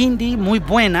indie muy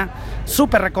buena,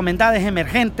 súper recomendada, es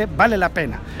emergente, vale la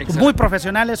pena. Excelente. Muy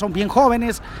profesionales, son bien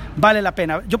jóvenes, vale la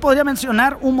pena. Yo podría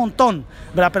mencionar un montón,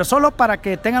 ¿verdad? Pero solo para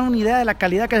que tengan una idea de la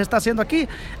calidad que se está haciendo aquí,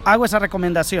 hago esa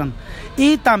recomendación.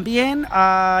 Y también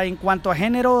en cuanto a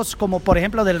géneros, como por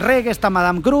ejemplo del reggae, está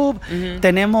Madame Groove,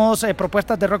 tenemos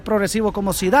propuestas de rock progresivo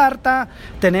como Siddhartha,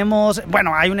 tenemos,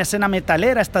 bueno, hay una escena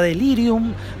metalera, está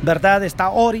Delirium, ¿verdad? Está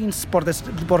Orins,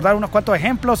 por dar unos cuantos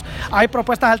ejemplos. Hay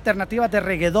propuestas alternativas de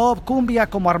reggae-dub, cumbia,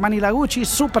 como Armani Lagucci,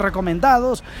 súper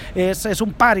recomendados. Es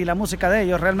un party la música de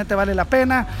ellos, realmente vale la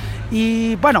pena.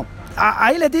 Y bueno,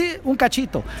 ahí les di un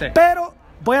cachito, sí. Pero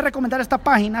voy a recomendar esta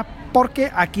página porque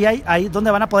aquí hay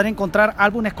donde van a poder encontrar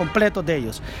álbumes completos de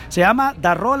ellos. Se llama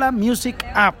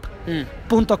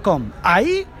darolamusicapp.com.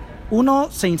 Ahí uno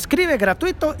se inscribe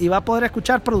gratuito y va a poder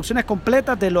escuchar producciones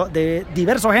completas de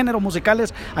diversos géneros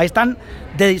musicales. Ahí están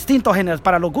de distintos géneros,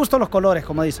 para los gustos, los colores,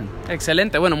 como dicen.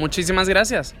 Excelente, bueno, muchísimas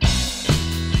gracias.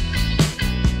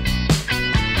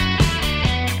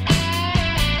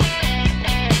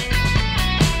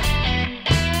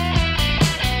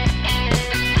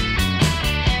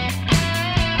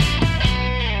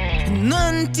 No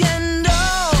entiendo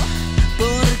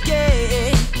por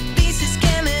qué dices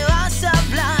que me vas a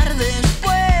hablar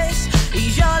después, y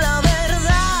yo la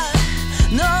verdad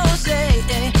no sé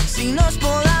si nos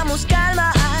podamos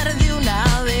calmar de una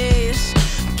vez.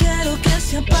 Quiero que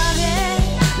se apague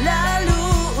la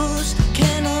luz,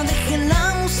 que no deje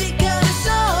la música de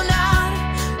sonar.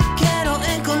 Quiero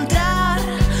encontrar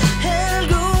el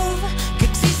groove, que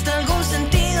exista algún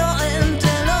sentido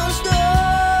entre los dos.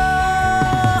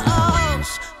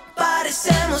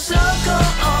 Parecemos locos,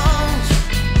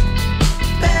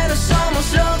 pero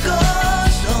somos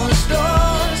locos los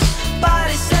dos.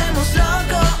 Parecemos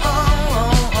locos,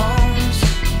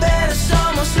 pero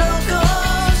somos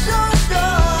locos los dos.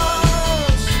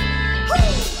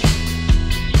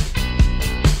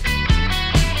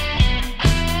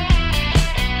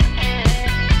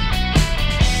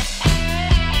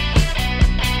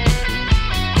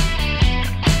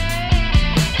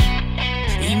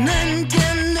 Y no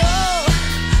entiendo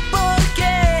por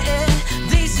qué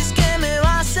dices que me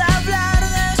vas a hablar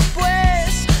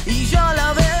después, y yo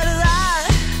la verdad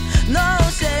no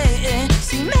sé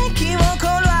si me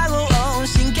equivoco, lo hago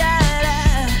sin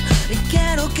querer.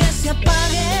 Quiero que se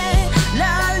apague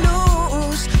la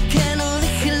luz, que no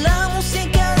deje la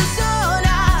música de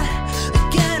sonar.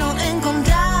 Quiero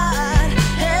encontrar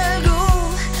el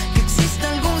groove, que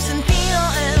exista algún sentido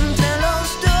entre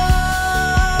los dos.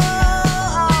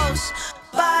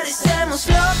 Parecemos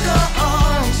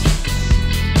locos,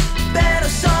 pero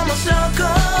somos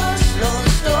locos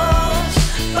los dos.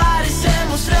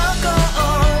 Parecemos locos,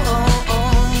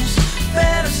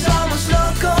 pero somos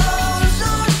locos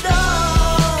los dos.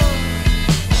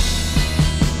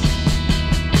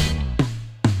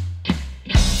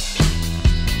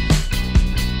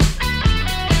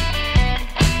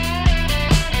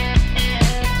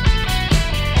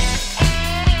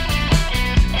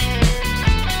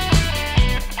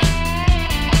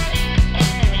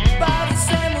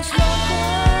 Parecemos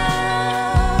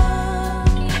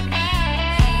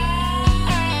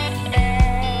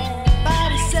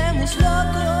locos, parecemos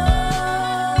locos,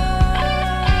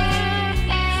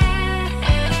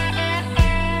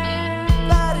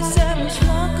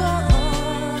 parecemos locos,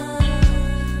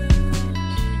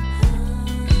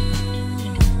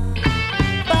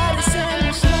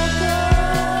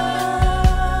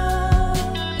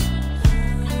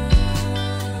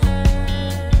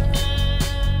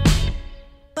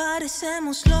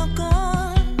 parecemos locos, parecemos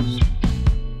locos,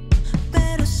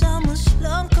 pero somos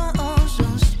locos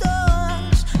los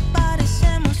dos.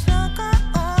 Parecemos locos,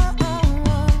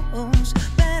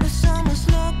 pero somos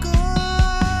locos.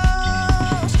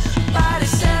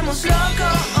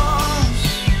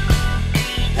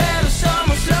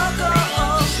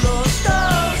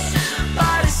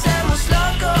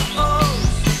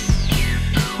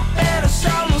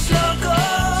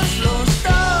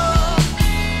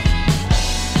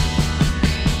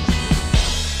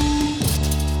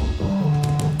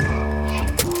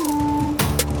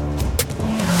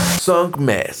 Song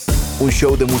Mess, un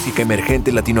show de música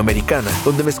emergente latinoamericana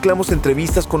donde mezclamos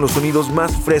entrevistas con los sonidos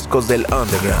más frescos del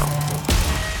underground.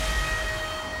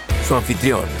 Su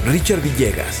anfitrión, Richard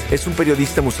Villegas, es un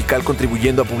periodista musical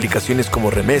contribuyendo a publicaciones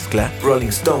como Remezcla, Rolling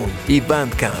Stone y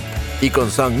Bandcamp. Y con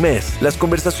Song Mess, las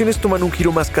conversaciones toman un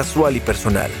giro más casual y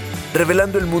personal,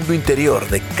 revelando el mundo interior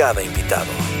de cada invitado.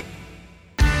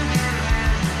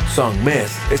 Song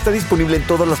Mess está disponible en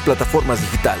todas las plataformas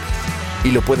digitales y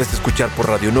lo puedes escuchar por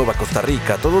Radio Nova Costa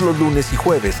Rica todos los lunes y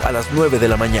jueves a las 9 de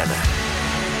la mañana.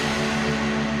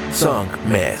 Song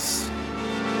Mess.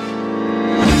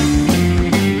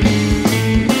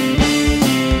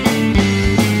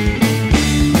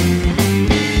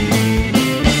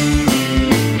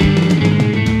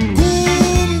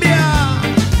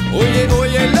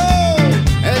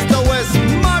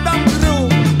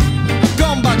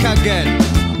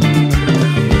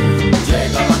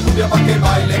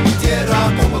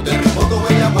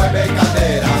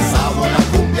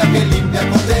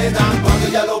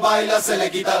 Se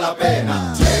le quita la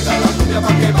pena. Llega la cumbia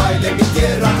pa' que baile mi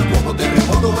tierra. Como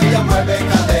terremoto ella mueve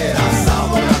cadera.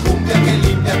 Sabor la cumbia que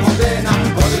limpia condena.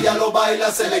 Cuando ella lo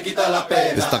baila se le quita la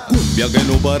pena. Esta cumbia que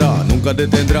no para, nunca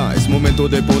detendrá. Es momento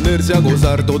de ponerse a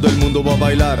gozar. Todo el mundo va a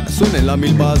bailar. Suena en la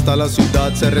milpa hasta la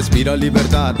ciudad. Se respira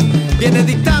libertad. Viene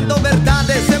dictando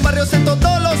verdades en barrios en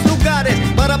todos los lugares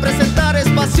para presentar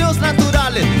espacios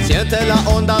naturales. Siente la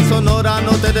onda sonora,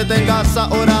 no te detengas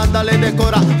ahora, dale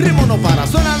decora. Ritmo no para,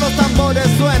 suenan los tambores,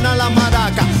 suena la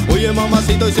maraca. Oye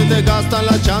mamacito y se te gasta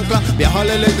la chancla. Viaja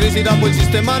la electricidad por el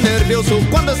sistema nervioso.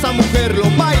 Cuando esa mujer lo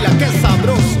baila, qué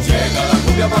sabroso. Llega la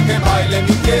cumbia pa' que baile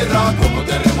mi tierra. Como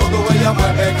terremoto ella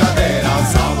mueve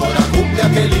cadera. Sabor la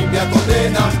cumbia que limpia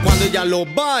condena. Cuando ella lo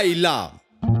baila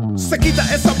se quita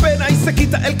esa pena y se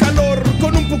quita el calor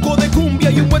con un poco de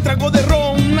cumbia y un buen trago de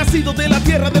ron. Nacido de la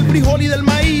tierra del frijol y del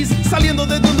maíz, saliendo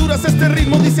desde Honduras este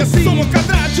ritmo dice así. Somos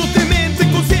catrachos de mente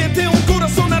consciente, un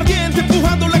corazón ardiente,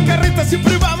 empujando la carreta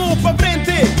siempre vamos pa'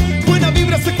 frente. Buena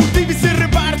vibra se cultiva y se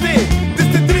reparte de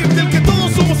este trip del que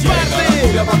todos somos parte. Llega la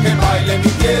cumbia pa' que baile mi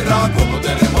tierra, como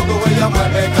terremoto ella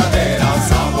mueve cadera.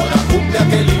 Sabor la cumbia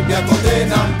que limpia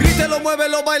condena. Grítelo,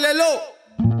 muévelo, báilelo.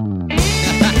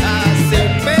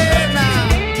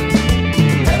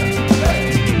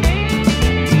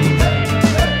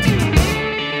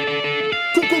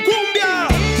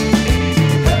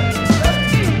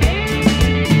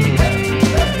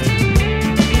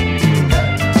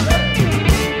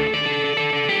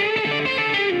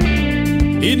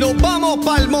 Y nos vamos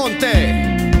pa'l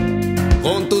monte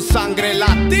con tu sangre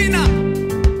latina.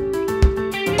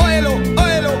 Óyelo,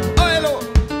 óyelo, óyelo.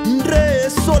 Re,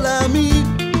 sol, a mí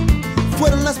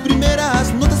fueron las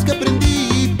primeras notas que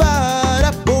aprendí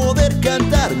para poder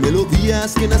cantar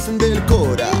melodías que nacen del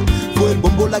cora. Fue el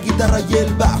bombo, la guitarra y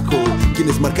el bajo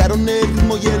quienes marcaron el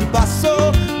ritmo y el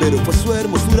paso, pero fue su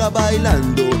hermosura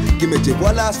bailando que me llevó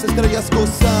a las estrellas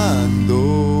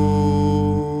gozando.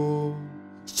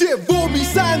 Llevo mi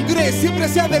sangre siempre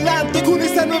hacia adelante con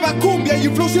esta nueva cumbia y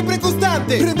un flow siempre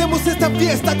constante. Prendemos esta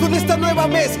fiesta con esta nueva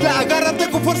mezcla. Agárrate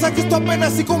con fuerza que esto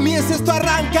apenas si comienza, esto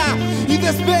arranca y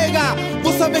despega.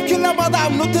 Vos sabés que la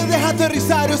madame no te deja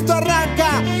aterrizar, esto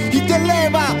arranca y te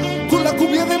eleva. Con la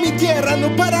cumbia de mi tierra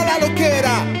no para la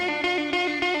loquera.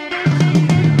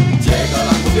 Llega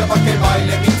la cumbia pa' que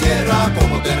baile mi tierra,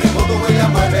 como terremoto ella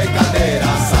mueve cadera.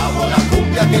 Sabor la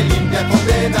cumbia que limpia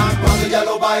condena. Cuando ella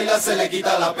lo baila se le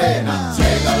quita la pena.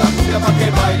 Llega la cumbia pa'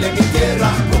 que baile mi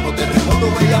tierra, como terremoto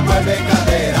ella mueve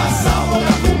cadera. Sabor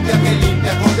la cumbia que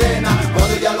limpia condena.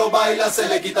 Cuando ella lo baila se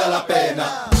le quita la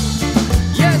pena.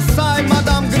 Yes, I,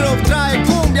 Madame Groove, trae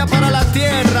cumbia para la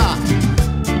tierra.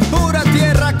 Pura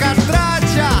tierra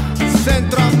catracha,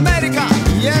 Centroamérica,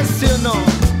 yes you know.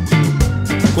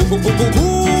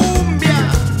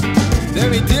 Cumbia de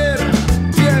mi tierra.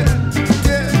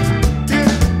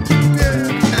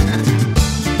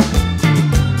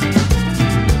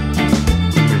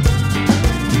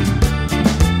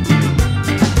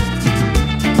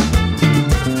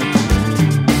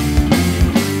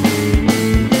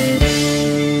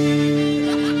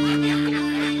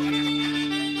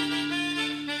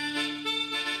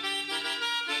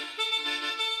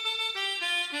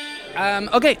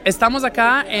 Ok, estamos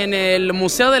acá en el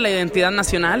Museo de la Identidad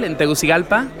Nacional en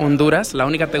Tegucigalpa, Honduras, la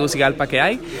única Tegucigalpa que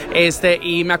hay.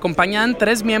 Y me acompañan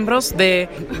 3 miembros del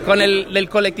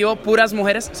colectivo Puras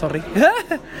Mujeres, sorry.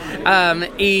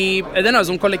 Y es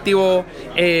un colectivo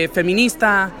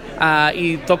feminista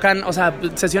y tocan,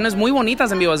 sesiones muy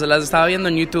bonitas en vivo. Las estaba viendo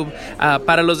en YouTube.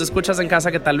 Para los escuchas en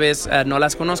casa que tal vez no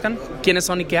las conozcan, ¿quiénes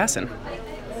son y qué hacen?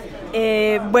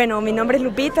 Bueno, mi nombre es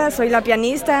Lupita, soy la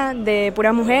pianista de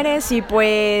Puras Mujeres y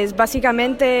pues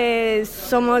básicamente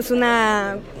somos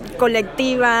una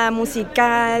colectiva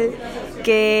musical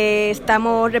que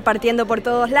estamos repartiendo por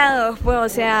todos lados, pues, o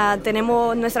sea,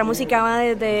 tenemos, nuestra música va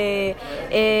desde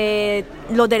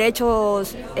los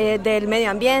derechos del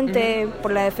medio ambiente,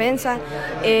 por la defensa,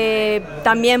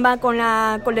 también va con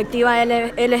la colectiva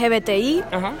LGBTI,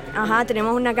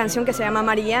 tenemos una canción que se llama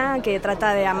María, que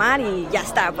trata de amar y ya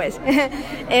está, pues.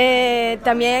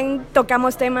 También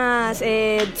tocamos temas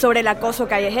sobre el acoso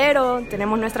callejero,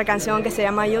 tenemos nuestra canción que se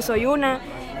llama Yo Soy Una,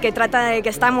 que trata de que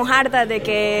estamos hartas de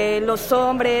que los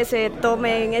hombres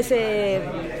tomen ese,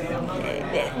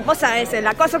 vos sabes, el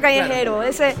acoso callejero,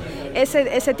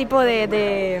 ese tipo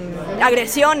de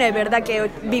agresiones, ¿verdad? Que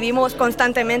vivimos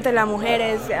constantemente las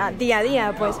mujeres día a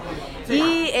día, pues.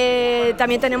 Y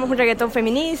también tenemos un reggaetón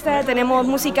feminista, tenemos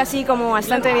música así como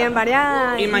bastante bien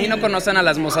variada. Imagino conocen a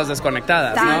las Musas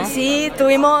Desconectadas, ¿no? Sí,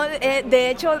 tuvimos, de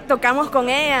hecho tocamos con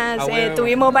ellas,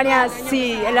 tuvimos varias,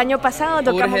 sí, el año pasado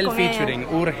tocamos con ellas. Urge el featuring,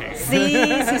 urge.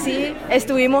 Sí,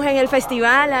 estuvimos en el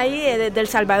festival ahí del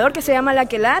Salvador que se llama La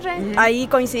Aquelarre, ahí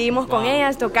coincidimos con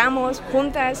ellas, tocamos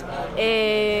juntas,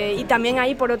 y también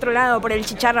ahí por otro lado, por el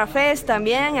Chicharra Fest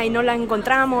también, ahí nos las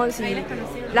encontramos y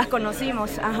las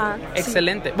conocimos,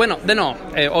 Excelente. Sí. Bueno,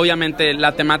 obviamente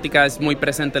la temática es muy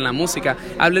presente en la música.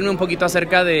 Háblenme un poquito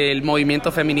acerca del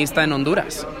movimiento feminista en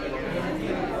Honduras.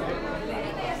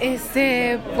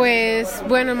 Pues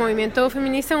bueno, el movimiento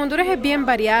feminista en Honduras es bien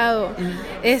variado.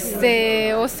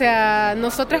 O sea,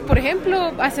 nosotras, por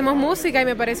ejemplo, hacemos música y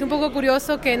me parece un poco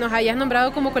curioso que nos hayas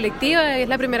nombrado como colectiva, es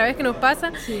la primera vez que nos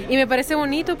pasa, y me parece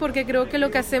bonito porque creo que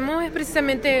lo que hacemos es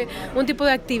precisamente un tipo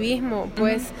de activismo,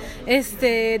 pues,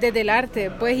 desde el arte,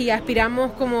 pues, y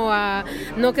aspiramos como a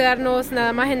no quedarnos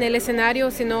nada más en el escenario,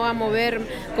 sino a mover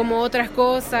como otras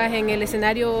cosas en el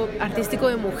escenario artístico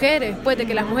de mujeres, pues, de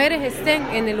que las mujeres estén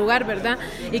en el lugar, ¿verdad?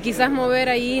 Y quizás mover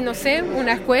ahí, no sé,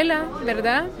 una escuela,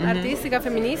 ¿verdad? Artística,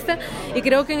 feminista, y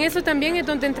creo que en eso también es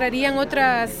donde entrarían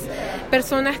otras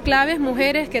personas claves,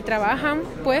 mujeres que trabajan,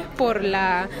 pues, por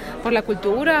la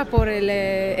cultura, por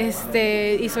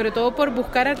y sobre todo por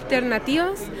buscar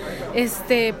alternativas,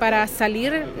 para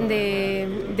salir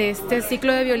de este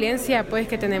ciclo de violencia, pues,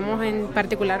 que tenemos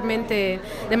particularmente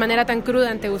de manera tan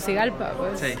cruda en Tegucigalpa,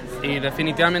 pues. Sí, y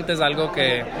definitivamente es algo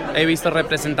que he visto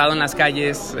representado en las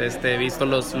calles. He visto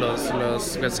los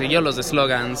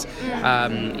slogans,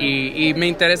 y me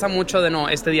interesa mucho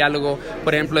este diálogo,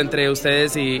 por ejemplo, entre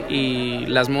ustedes y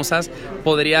las musas.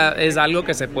 Es algo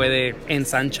que se puede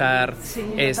ensanchar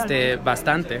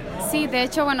bastante. Sí, de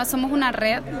hecho, bueno, somos una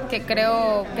red que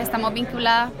creo que estamos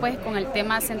vinculadas, pues, con el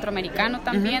tema centroamericano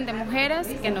también, de mujeres,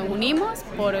 que nos unimos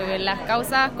por las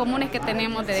causas comunes que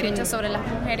tenemos de derechos sobre las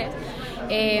mujeres.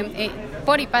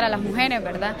 Por y para las mujeres,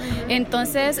 ¿verdad?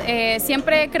 Entonces,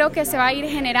 siempre creo que se va a ir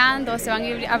generando, se van a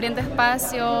ir abriendo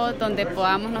espacios donde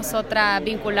podamos nosotras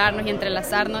vincularnos y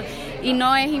entrelazarnos, y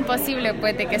no es imposible,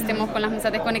 pues, de que estemos con las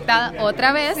Musas Desconectadas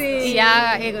otra vez, y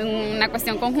ya en una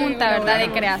cuestión conjunta, ¿verdad?, de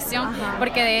creación,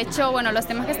 porque de hecho, bueno, los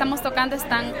temas que estamos tocando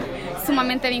están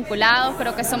sumamente vinculados.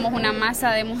 Creo que somos una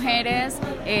masa de mujeres,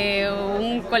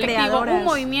 un colectivo, creadoras, un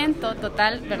movimiento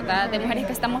total, ¿verdad?, de mujeres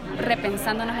que estamos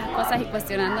repensándonos las cosas y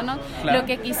cuestionándonos, claro, lo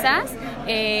que quizás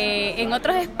en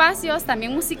otros espacios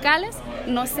también musicales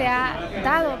no se ha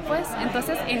dado, pues.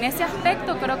 Entonces, en ese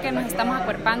aspecto creo que nos estamos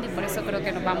acuerpando, y por eso creo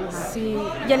que nos vamos a... Sí,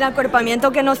 y el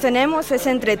acuerpamiento que nos tenemos es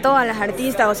entre todas las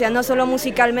artistas, o sea, no solo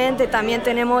musicalmente, también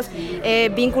tenemos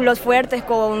vínculos fuertes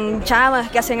con chavas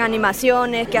que hacen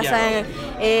animaciones, que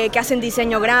hacen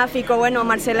diseño gráfico. Bueno,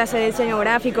 Marcela hace diseño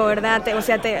gráfico, ¿verdad? O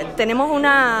sea, tenemos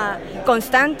una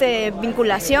constante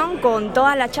vinculación con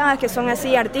todas las chavas que son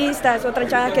así artistas, otras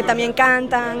chavas que también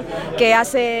cantan, que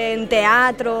hacen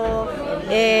teatro.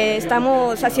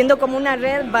 Estamos haciendo como una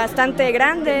red bastante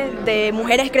grande de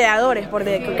mujeres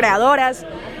creadoras.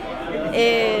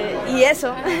 Y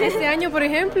eso. Este año, por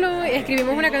ejemplo,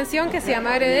 escribimos una canción que se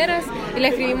llama Herederas, y la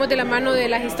escribimos de la mano de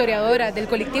las historiadoras, del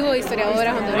colectivo de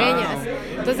historiadoras hondureñas.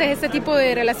 Entonces, este tipo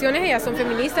de relaciones, ellas son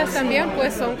feministas también,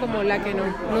 pues son como la que nos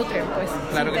nutren, pues.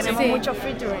 Claro que tenemos mucho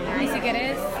featuring. Y si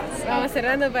querés, vamos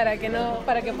cerrando para que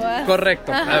puedas...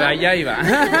 Correcto, allá iba.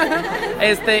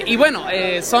 Y bueno,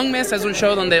 Songmes es un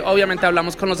show donde obviamente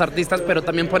hablamos con los artistas, pero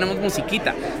también ponemos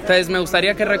musiquita. Entonces, me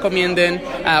gustaría que recomienden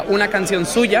una canción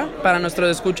suya para nuestros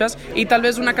escuchas, y tal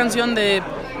vez una canción de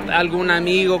algún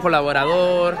amigo,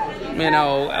 colaborador,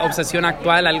 obsesión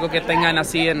actual, algo que tengan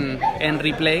así en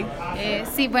replay.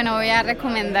 Sí, bueno, voy a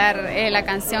recomendar la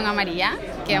canción Amarilla,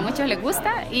 que a muchos les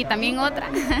gusta, y también otra,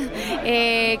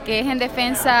 que es en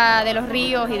defensa de los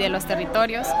ríos y de los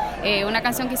territorios, una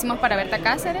canción que hicimos para Berta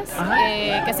Cáceres,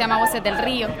 que se llama Voces del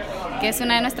Río, que es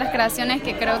una de nuestras creaciones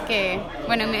que creo que,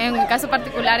 bueno, en mi caso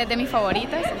particular es de mis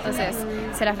favoritas, entonces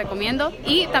se las recomiendo.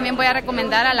 Y también voy a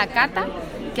recomendar a La Cata,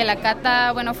 que La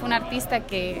Cata, bueno, fue una artista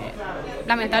que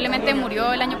lamentablemente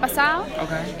murió el año pasado.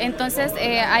 Entonces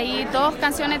hay 2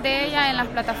 canciones de ella en las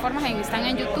plataformas, están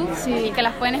en YouTube, y que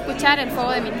las pueden escuchar, El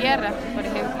Fuego de mi Tierra, por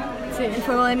ejemplo. Sí, El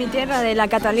Fuego de mi Tierra, de La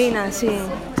Catalina, sí.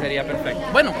 Sería perfecto.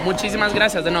 Bueno, muchísimas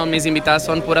gracias. De nuevo, mis invitadas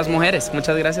son puras mujeres.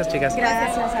 Muchas gracias, chicas.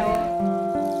 Gracias a vos.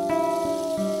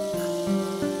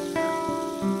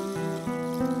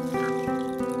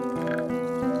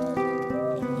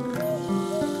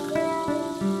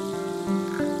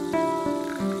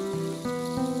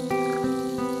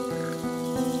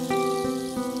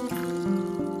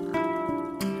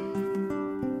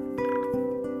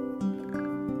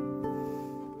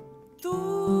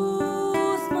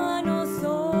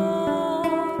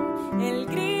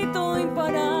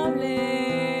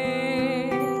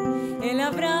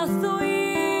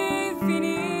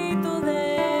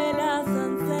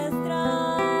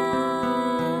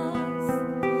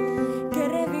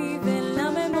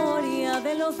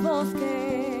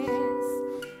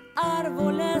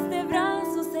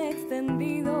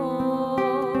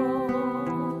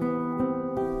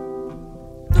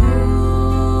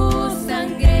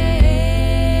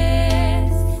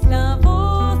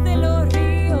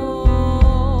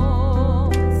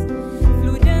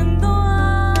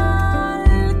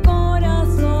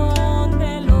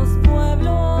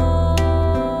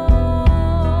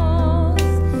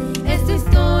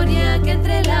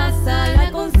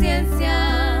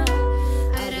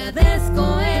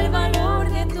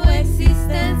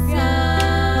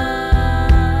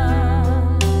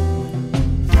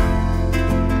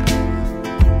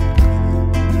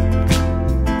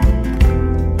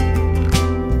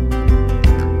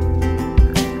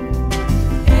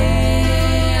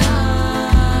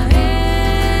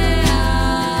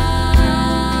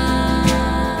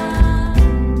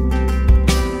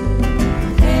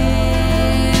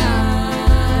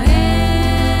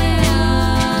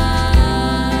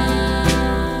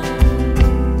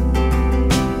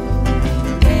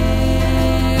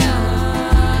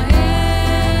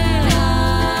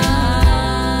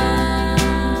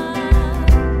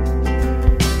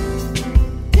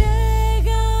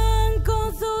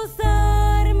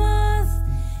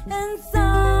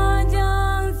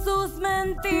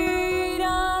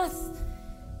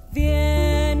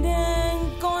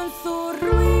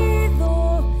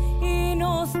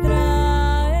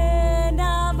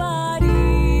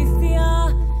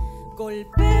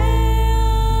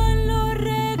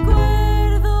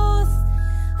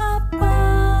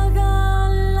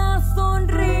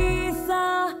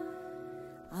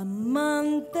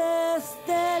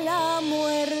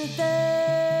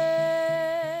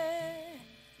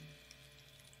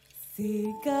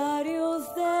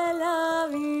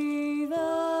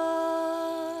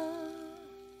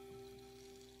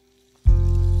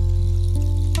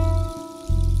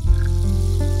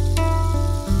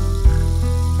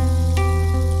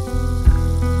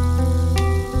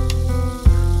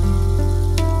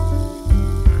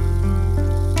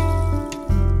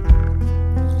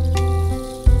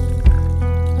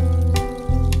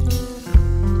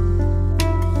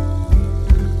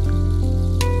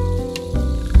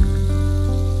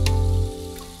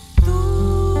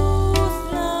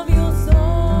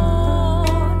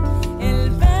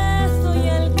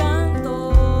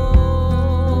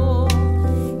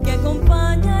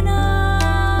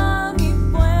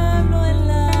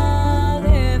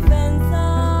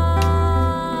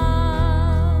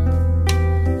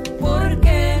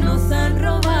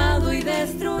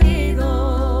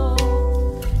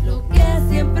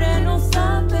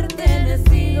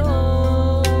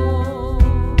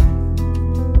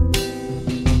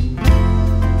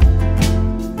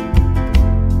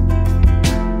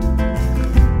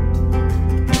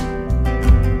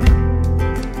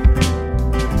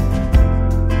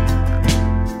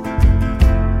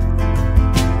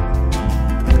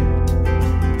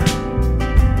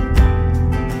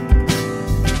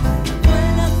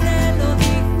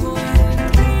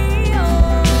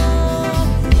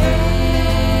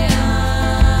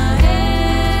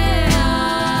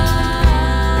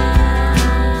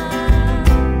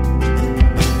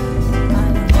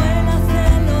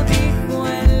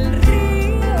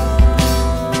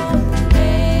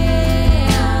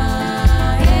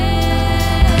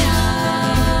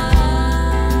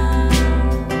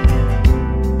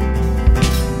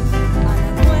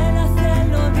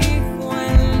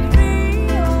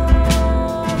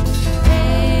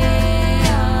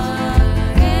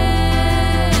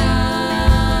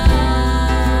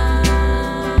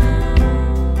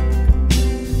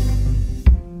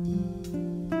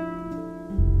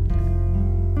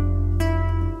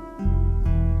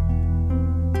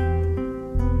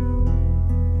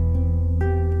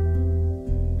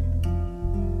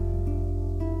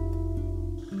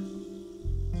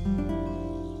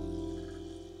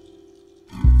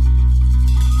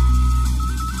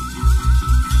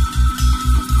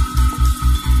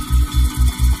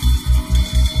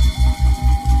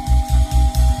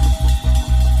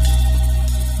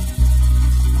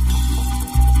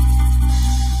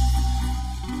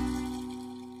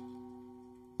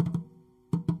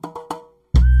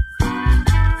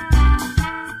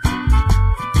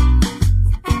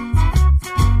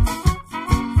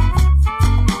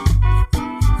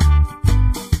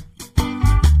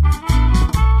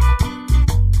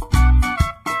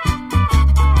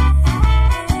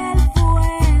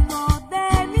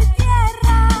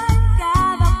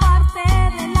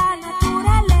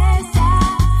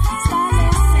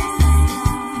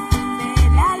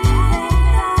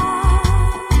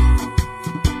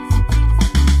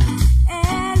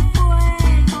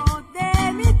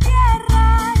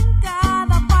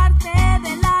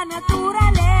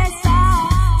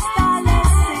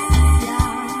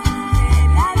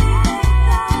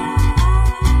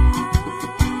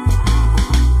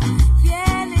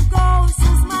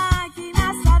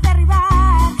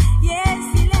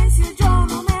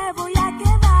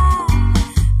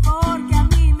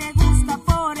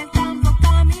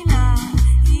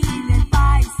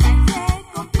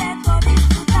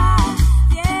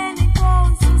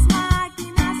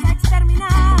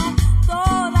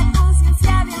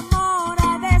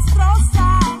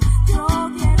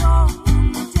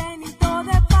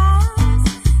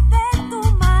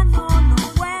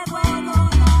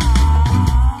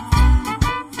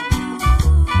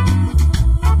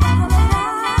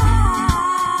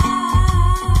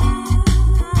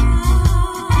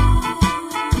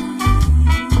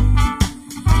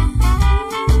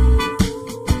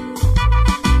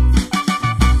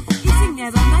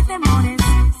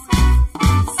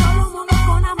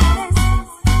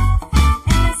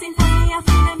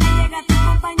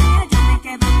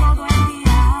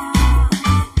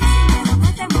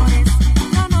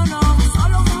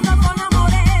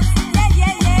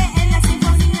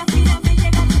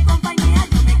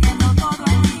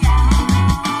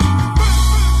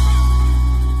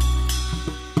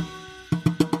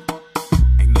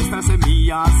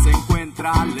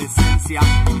 potencia,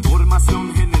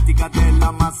 información genética de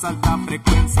la más alta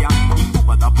frecuencia,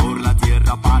 incubada por la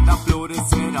tierra para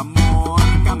florecer amor.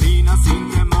 Camina sin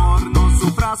temor, no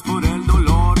sufras por el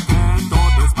dolor, que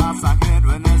todo es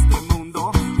pasajero en este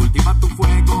mundo. Cultiva tu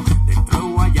fuego dentro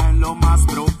o allá en lo más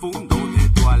profundo de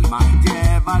tu alma.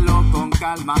 Llévalo con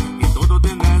calma, que todo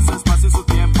tiene su espacio y su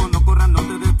tiempo. No corras, no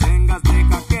te detengas,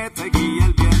 deja que te guíe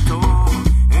el viento.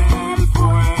 El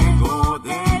fuego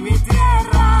de mi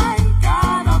tierra, en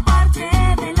cada parte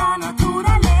de la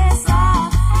naturaleza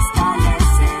está la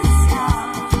esencia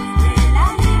de la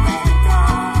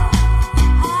libertad.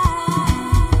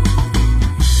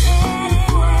 El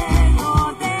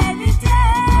fuego de mi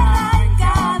tierra, en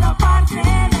cada parte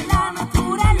de la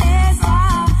naturaleza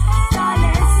está la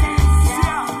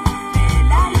esencia de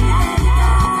la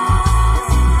libertad.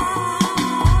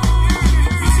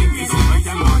 Y sin ti solo hay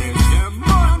amores,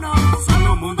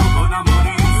 solo un mundo con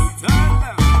amores.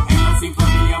 En la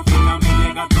sinfonía fina me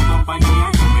llega tu compañía,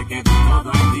 yo me quedo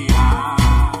todo el día.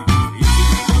 Y sin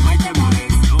ti no hay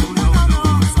temores,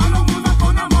 solo un mundo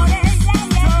con amores.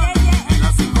 En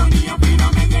la sinfonía fina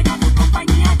me llega tu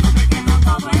compañía, yo me quedo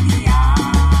todo el día.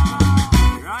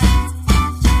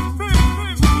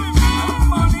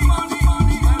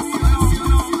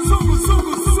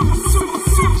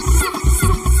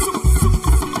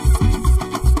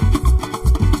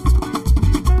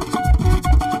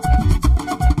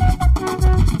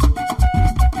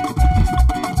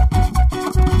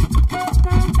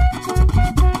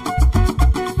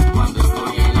 Cuando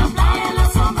estoy en la playa, en la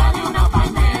sombra de una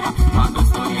palmera. Cuando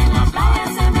estoy en la playa,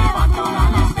 se me van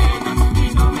todas las penas.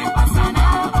 Y no me pasa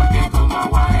nada porque tomo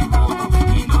agua de coco.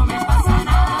 Y no me pasa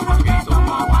nada porque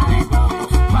tomo agua de coco.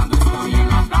 Cuando estoy en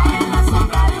la playa, en la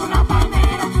sombra de una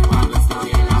palmera. Cuando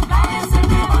estoy en la playa, se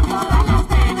me van todas las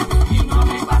penas. Y no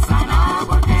me pasa nada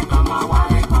porque tomo agua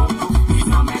de coco. Y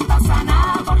no me pasa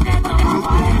nada porque tomo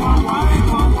agua de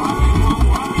coco.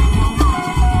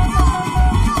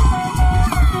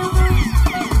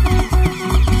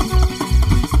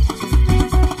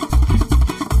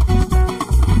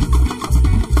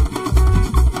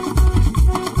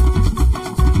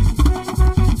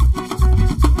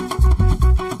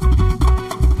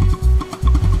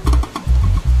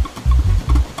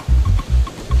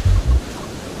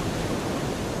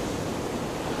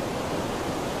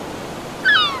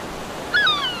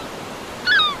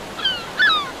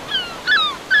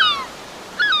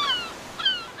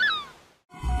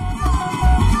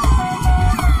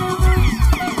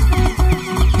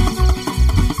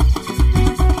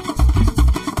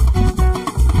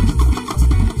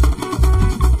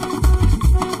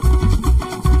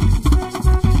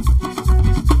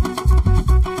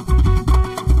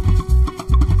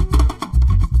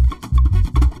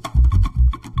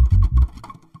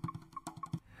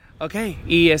 Ok,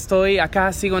 y estoy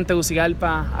acá, sigo en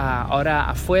Tegucigalpa, ahora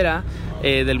afuera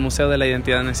del Museo de la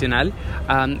Identidad Nacional,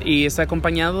 y estoy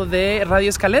acompañado de Radio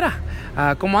Escalera.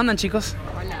 ¿Cómo andan, chicos?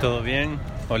 ¿Todo bien?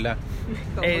 Hola.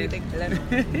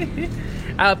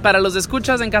 Para los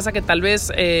escuchas en casa que tal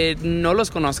vez no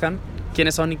los conozcan,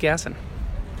 ¿quiénes son y qué hacen?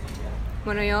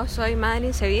 Bueno, yo soy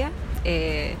Madeline Sevilla.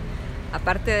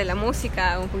 Aparte de la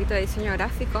música, un poquito de diseño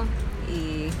gráfico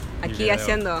y aquí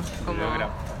haciendo como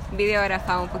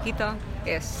videógrafa un poquito.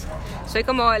 Soy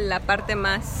como la parte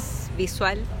más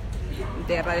visual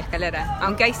de Radio Escalera,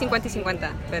 aunque hay 50 y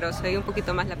 50, pero soy un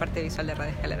poquito más la parte visual de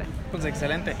Radio Escalera. Pues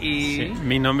excelente. Y sí,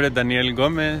 mi nombre es Daniel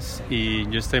Gómez y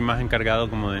yo estoy más encargado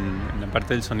como en la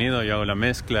parte del sonido. Yo hago la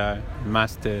mezcla, el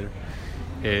máster,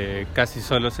 casi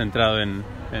solo centrado en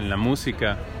la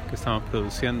música que estamos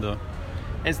produciendo.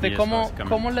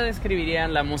 ¿Cómo le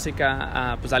describirían la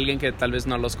música a pues, alguien que tal vez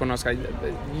no los conozca?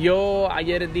 Yo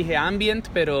ayer dije ambient,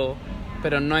 pero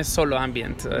no es solo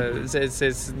ambient.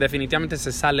 Definitivamente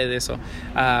se sale de eso.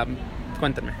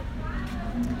 Cuéntame.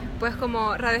 Pues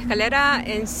como Radio Escalera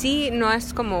en sí no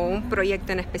es como un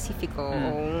proyecto en específico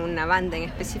o una banda en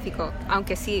específico,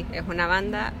 aunque sí es una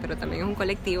banda, pero también es un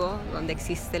colectivo donde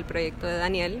existe el proyecto de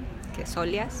Daniel, que es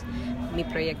Olias, mi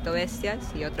proyecto Bestias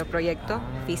y otro proyecto,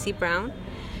 PC Brown.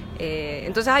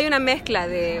 Entonces hay una mezcla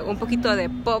de un poquito de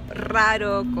pop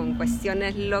raro con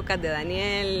cuestiones locas de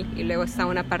Daniel, y luego está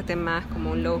una parte más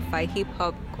como un lo-fi hip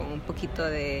hop con un poquito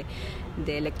de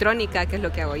electrónica, que es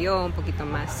lo que hago yo, un poquito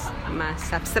más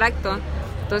abstracto.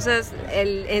 Entonces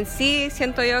en sí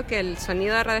siento yo que el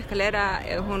sonido de Radio Escalera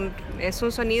es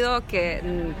un sonido que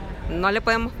no le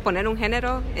podemos poner un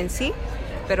género en sí,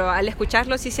 pero al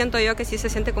escucharlo sí siento yo que sí se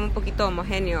siente como un poquito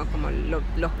homogéneo, como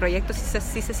los proyectos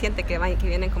sí se siente que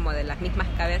vienen como de las mismas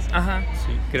cabezas. Ajá.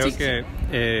 Sí, creo que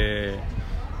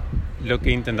lo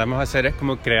que intentamos hacer es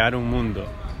como crear un mundo,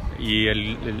 Y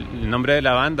el nombre de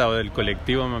la banda o del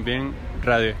colectivo más bien,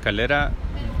 Radio Escalera,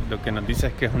 lo que nos dice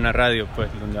es que es una radio pues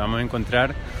donde vamos a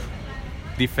encontrar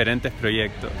diferentes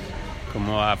proyectos.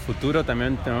 Como a futuro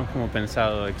también tenemos como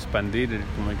pensado expandir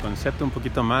como el concepto un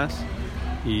poquito más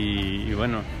y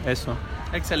bueno, eso.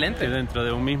 Excelente. Que dentro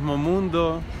de un mismo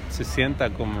mundo se sienta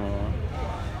como...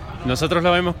 Nosotros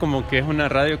lo vemos como que es una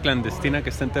radio clandestina que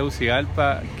está en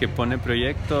Tegucigalpa, que pone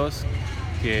proyectos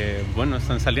que, bueno,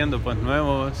 están saliendo pues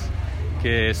nuevos,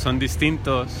 que son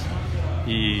distintos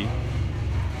y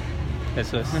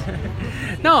eso es.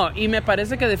 No, y me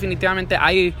parece que definitivamente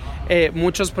hay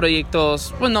muchos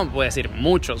proyectos, pues no voy a decir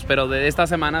muchos, pero de esta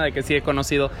semana de que sí he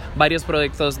conocido varios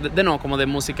proyectos no, como de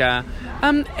música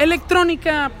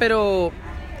electrónica, pero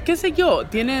qué sé yo,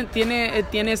 tiene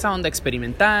esa onda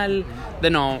experimental,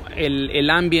 el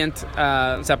ambient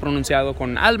se ha pronunciado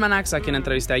con Almanax, a quien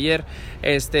entrevisté ayer,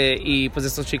 y pues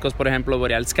estos chicos, por ejemplo,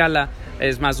 Boreal Scala,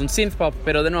 es más un synth pop,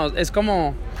 pero de nuevo, es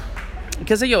como,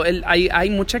 qué sé yo, hay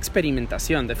mucha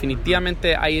experimentación,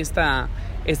 definitivamente hay esta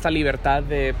libertad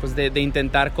de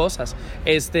intentar cosas.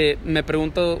 Me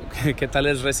pregunto qué tal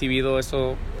es recibido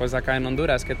eso pues acá en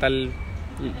Honduras, qué tal,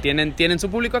 ¿tienen su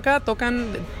público acá? ¿Tocan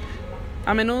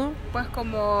a menudo? Pues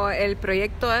como el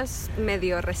proyecto es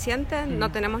medio reciente,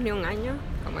 no tenemos ni un año,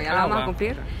 como ya lo vamos a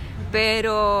cumplir,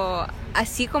 pero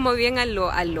así como bien a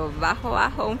lo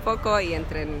bajo un poco y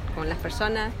con las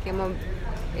personas que hemos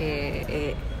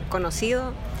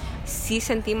conocido, sí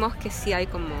sentimos que sí hay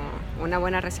como una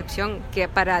buena recepción, que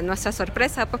para nuestra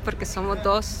sorpresa, pues porque somos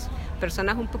dos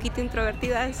personas un poquito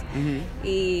introvertidas,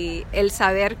 y el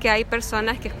saber que hay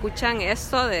personas que escuchan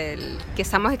esto, que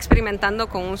estamos experimentando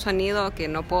con un sonido que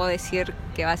no puedo decir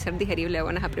que va a ser digerible de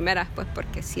buenas a primeras, pues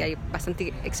porque sí hay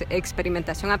bastante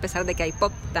experimentación, a pesar de que hay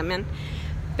pop también,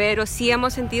 pero sí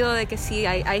hemos sentido de que sí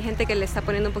hay gente que le está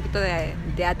poniendo un poquito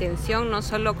de atención, no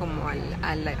solo como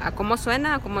a cómo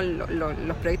suena, a cómo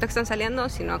los proyectos que están saliendo,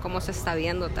 sino a cómo se está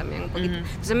viendo también un poquito.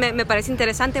 Entonces me parece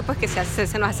interesante pues que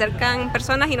se nos acercan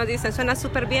personas y nos dicen suena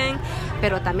súper bien,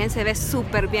 pero también se ve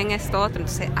súper bien esto otro.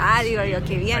 Entonces, digo yo,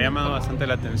 qué bien. Me ha llamado bastante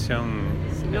la atención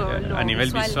a nivel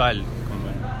visual,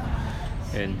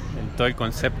 como en todo el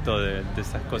concepto de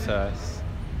estas cosas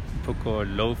un poco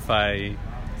lo-fi,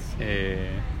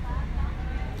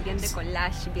 bien de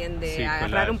collage, bien de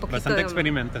agarrar un poquito bastante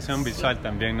experimentación visual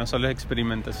también, no solo es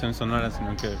experimentación sonora,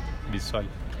 sino que visual.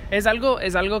 Es algo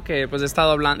que pues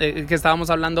que estábamos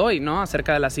hablando hoy, ¿no?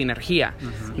 Acerca de la sinergia,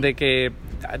 de que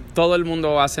todo el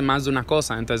mundo hace más de una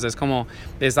cosa. Entonces es como,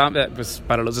 pues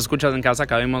para los escuchas en casa,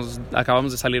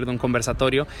 acabamos de salir de un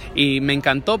conversatorio y me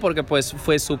encantó porque pues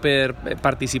fue súper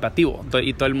participativo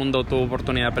y todo el mundo tuvo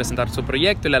oportunidad de presentar su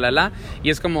proyecto y y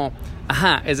es como,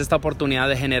 es esta oportunidad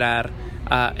de generar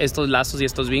estos lazos y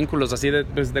estos vínculos así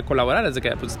de colaborar, es de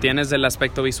que pues tienes el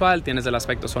aspecto visual, tienes el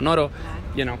aspecto sonoro,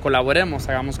 colaboremos,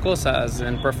 hagamos cosas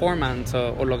en performance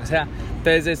o lo que sea.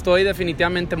 Entonces estoy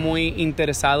definitivamente muy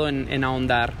interesado en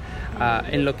ahondar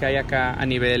en lo que hay acá a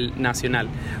nivel nacional.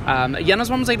 Ya nos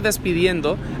vamos a ir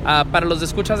despidiendo. Para los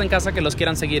escuchas en casa que los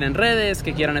quieran seguir en redes,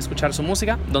 que quieran escuchar su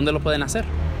música, ¿dónde lo pueden hacer?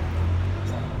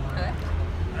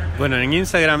 Bueno, en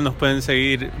Instagram nos pueden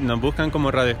seguir, nos buscan como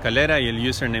Radio Escalera y el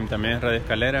username también es Radio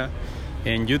Escalera.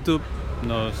 En YouTube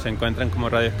nos encuentran como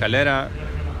Radio Escalera.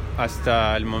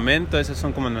 Hasta el momento esas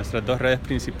son como nuestras dos redes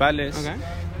principales. Okay.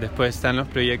 Después están los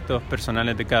proyectos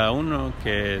personales de cada uno,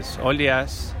 que es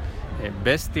Olias,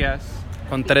 Bestias.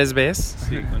 ¿Con 3 Bs?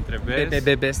 Sí, con 3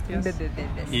 Bs. Bestias.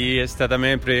 Y está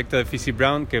también el proyecto de Fizzy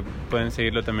Brown, que pueden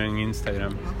seguirlo también en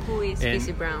Instagram. Who is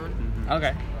Fizzy Brown? Ok.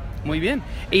 Muy bien.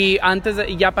 Y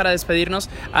ya para despedirnos,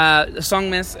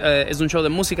 Songmes es un show de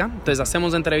música, entonces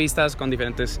hacemos entrevistas con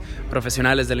diferentes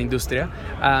profesionales de la industria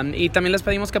y también les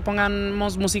pedimos que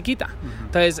pongamos musiquita.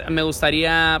 Entonces me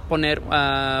gustaría poner,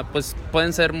 pues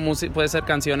puede ser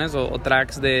canciones o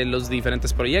tracks de los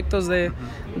diferentes proyectos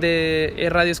de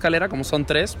Radio Escalera, como son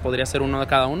 3, podría ser uno de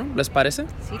cada uno, ¿les parece?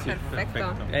 Sí,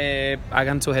 perfecto.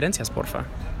 Hagan sugerencias, porfa.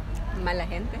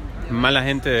 Mala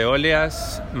gente de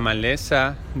Olias,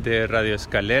 Maleza de Radio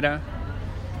Escalera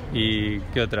y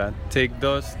 ¿qué otra? Take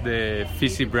 2 de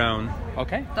Fizzy Brown.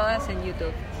 Ok. Todas en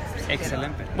YouTube.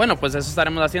 Excelente. Bueno, pues eso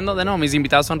estaremos haciendo. De nuevo, mis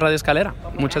invitados son Radio Escalera.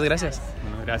 Muchas gracias.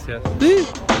 Gracias. Sí.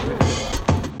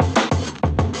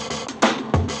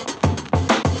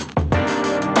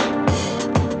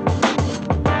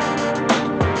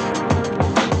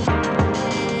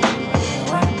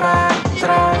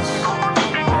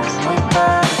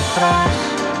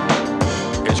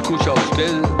 Escucha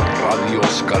usted Radio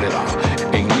Escalera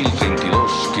en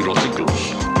 1032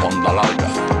 kilociclos, onda larga.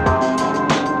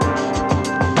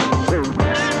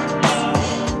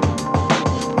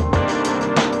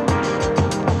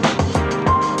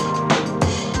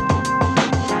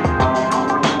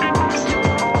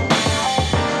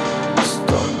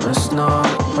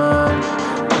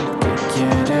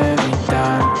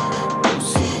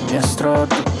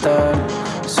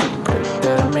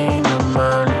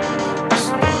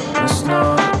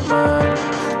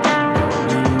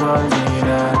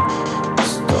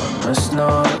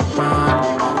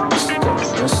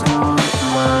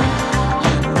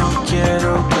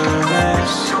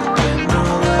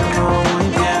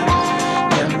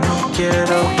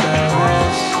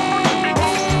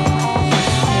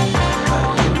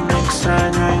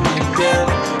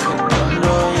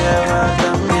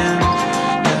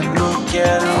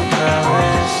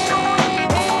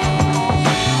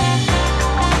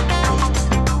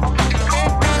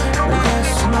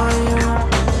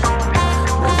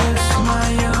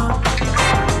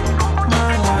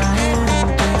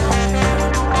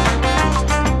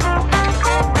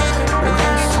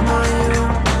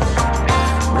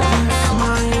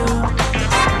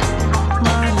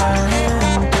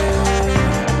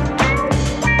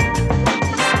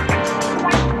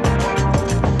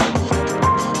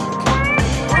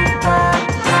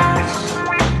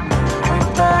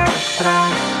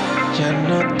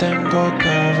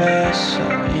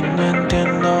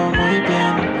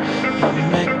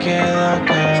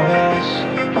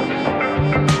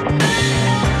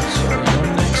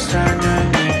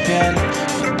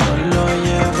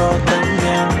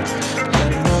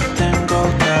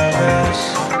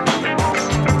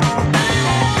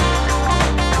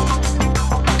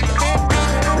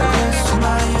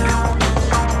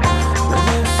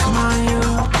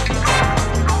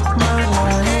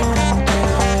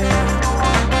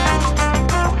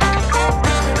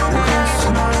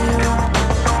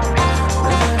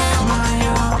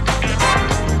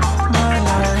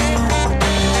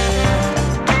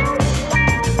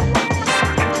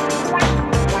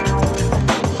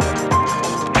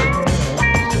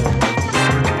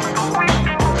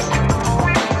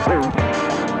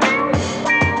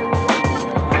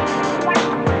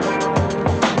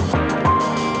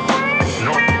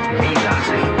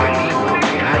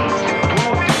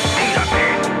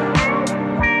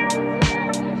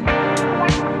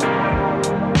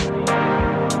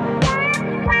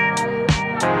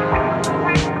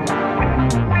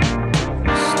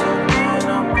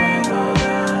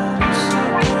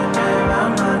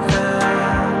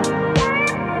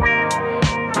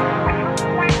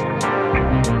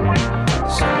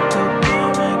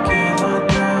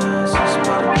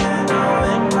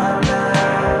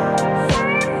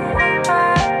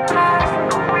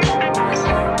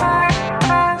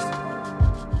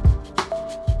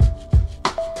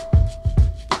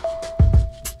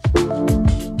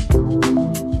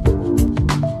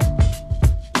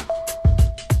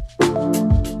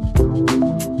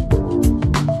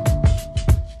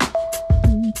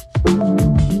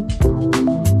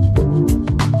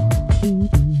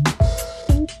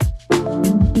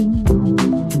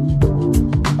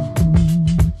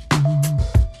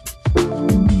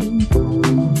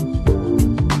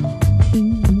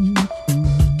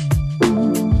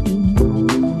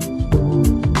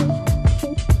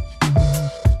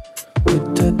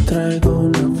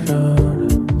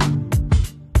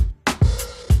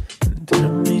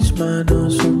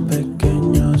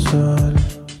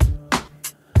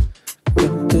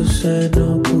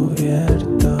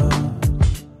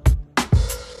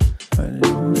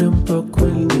 un poco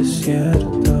el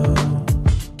desierto.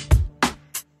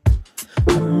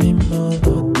 A mi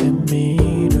modo te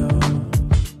miro.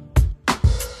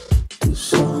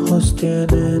 Tus ojos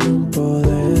tienen un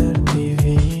poder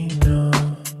divino.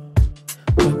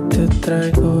 Hoy te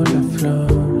traigo la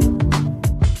flor.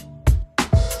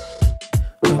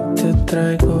 Hoy te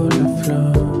traigo la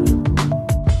flor.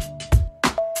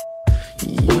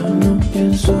 Y yo no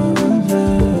pienso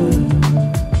volver.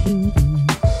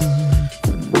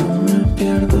 Cuando me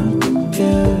pierdo tu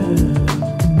piel.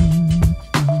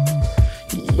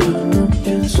 Y yo no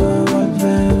pienso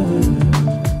volver.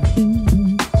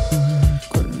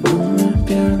 Cuando me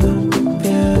pierdo tu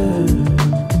piel.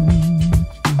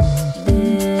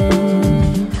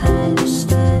 Déjalo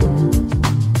estar.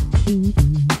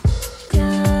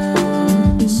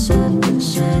 Cansa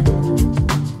pensar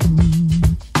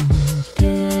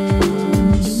que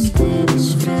este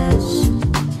disfraz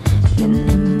tiene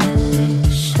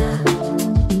maleza.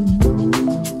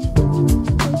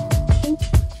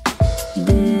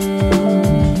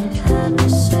 Déjame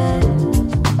ser.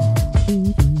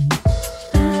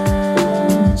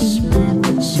 Hazme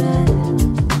pensar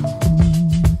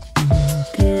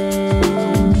que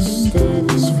este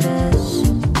disfraz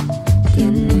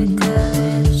tiene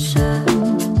cabeza.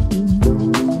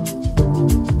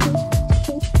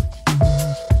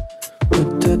 Hoy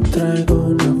te traigo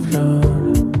una flor.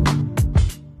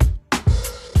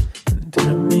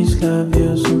 Entre mis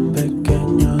labios un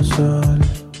pequeño sol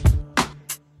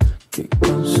que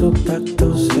con su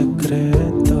pacto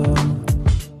secreto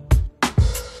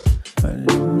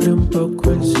alumbra un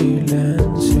poco el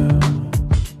silencio.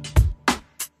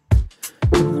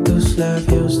 En tus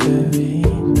labios de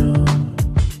vino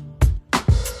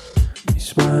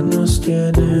mis manos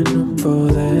tienen un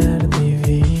poder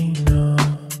divino.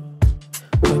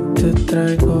 Hoy te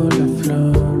traigo la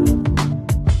flor.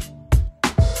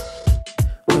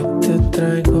 Hoy te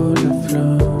traigo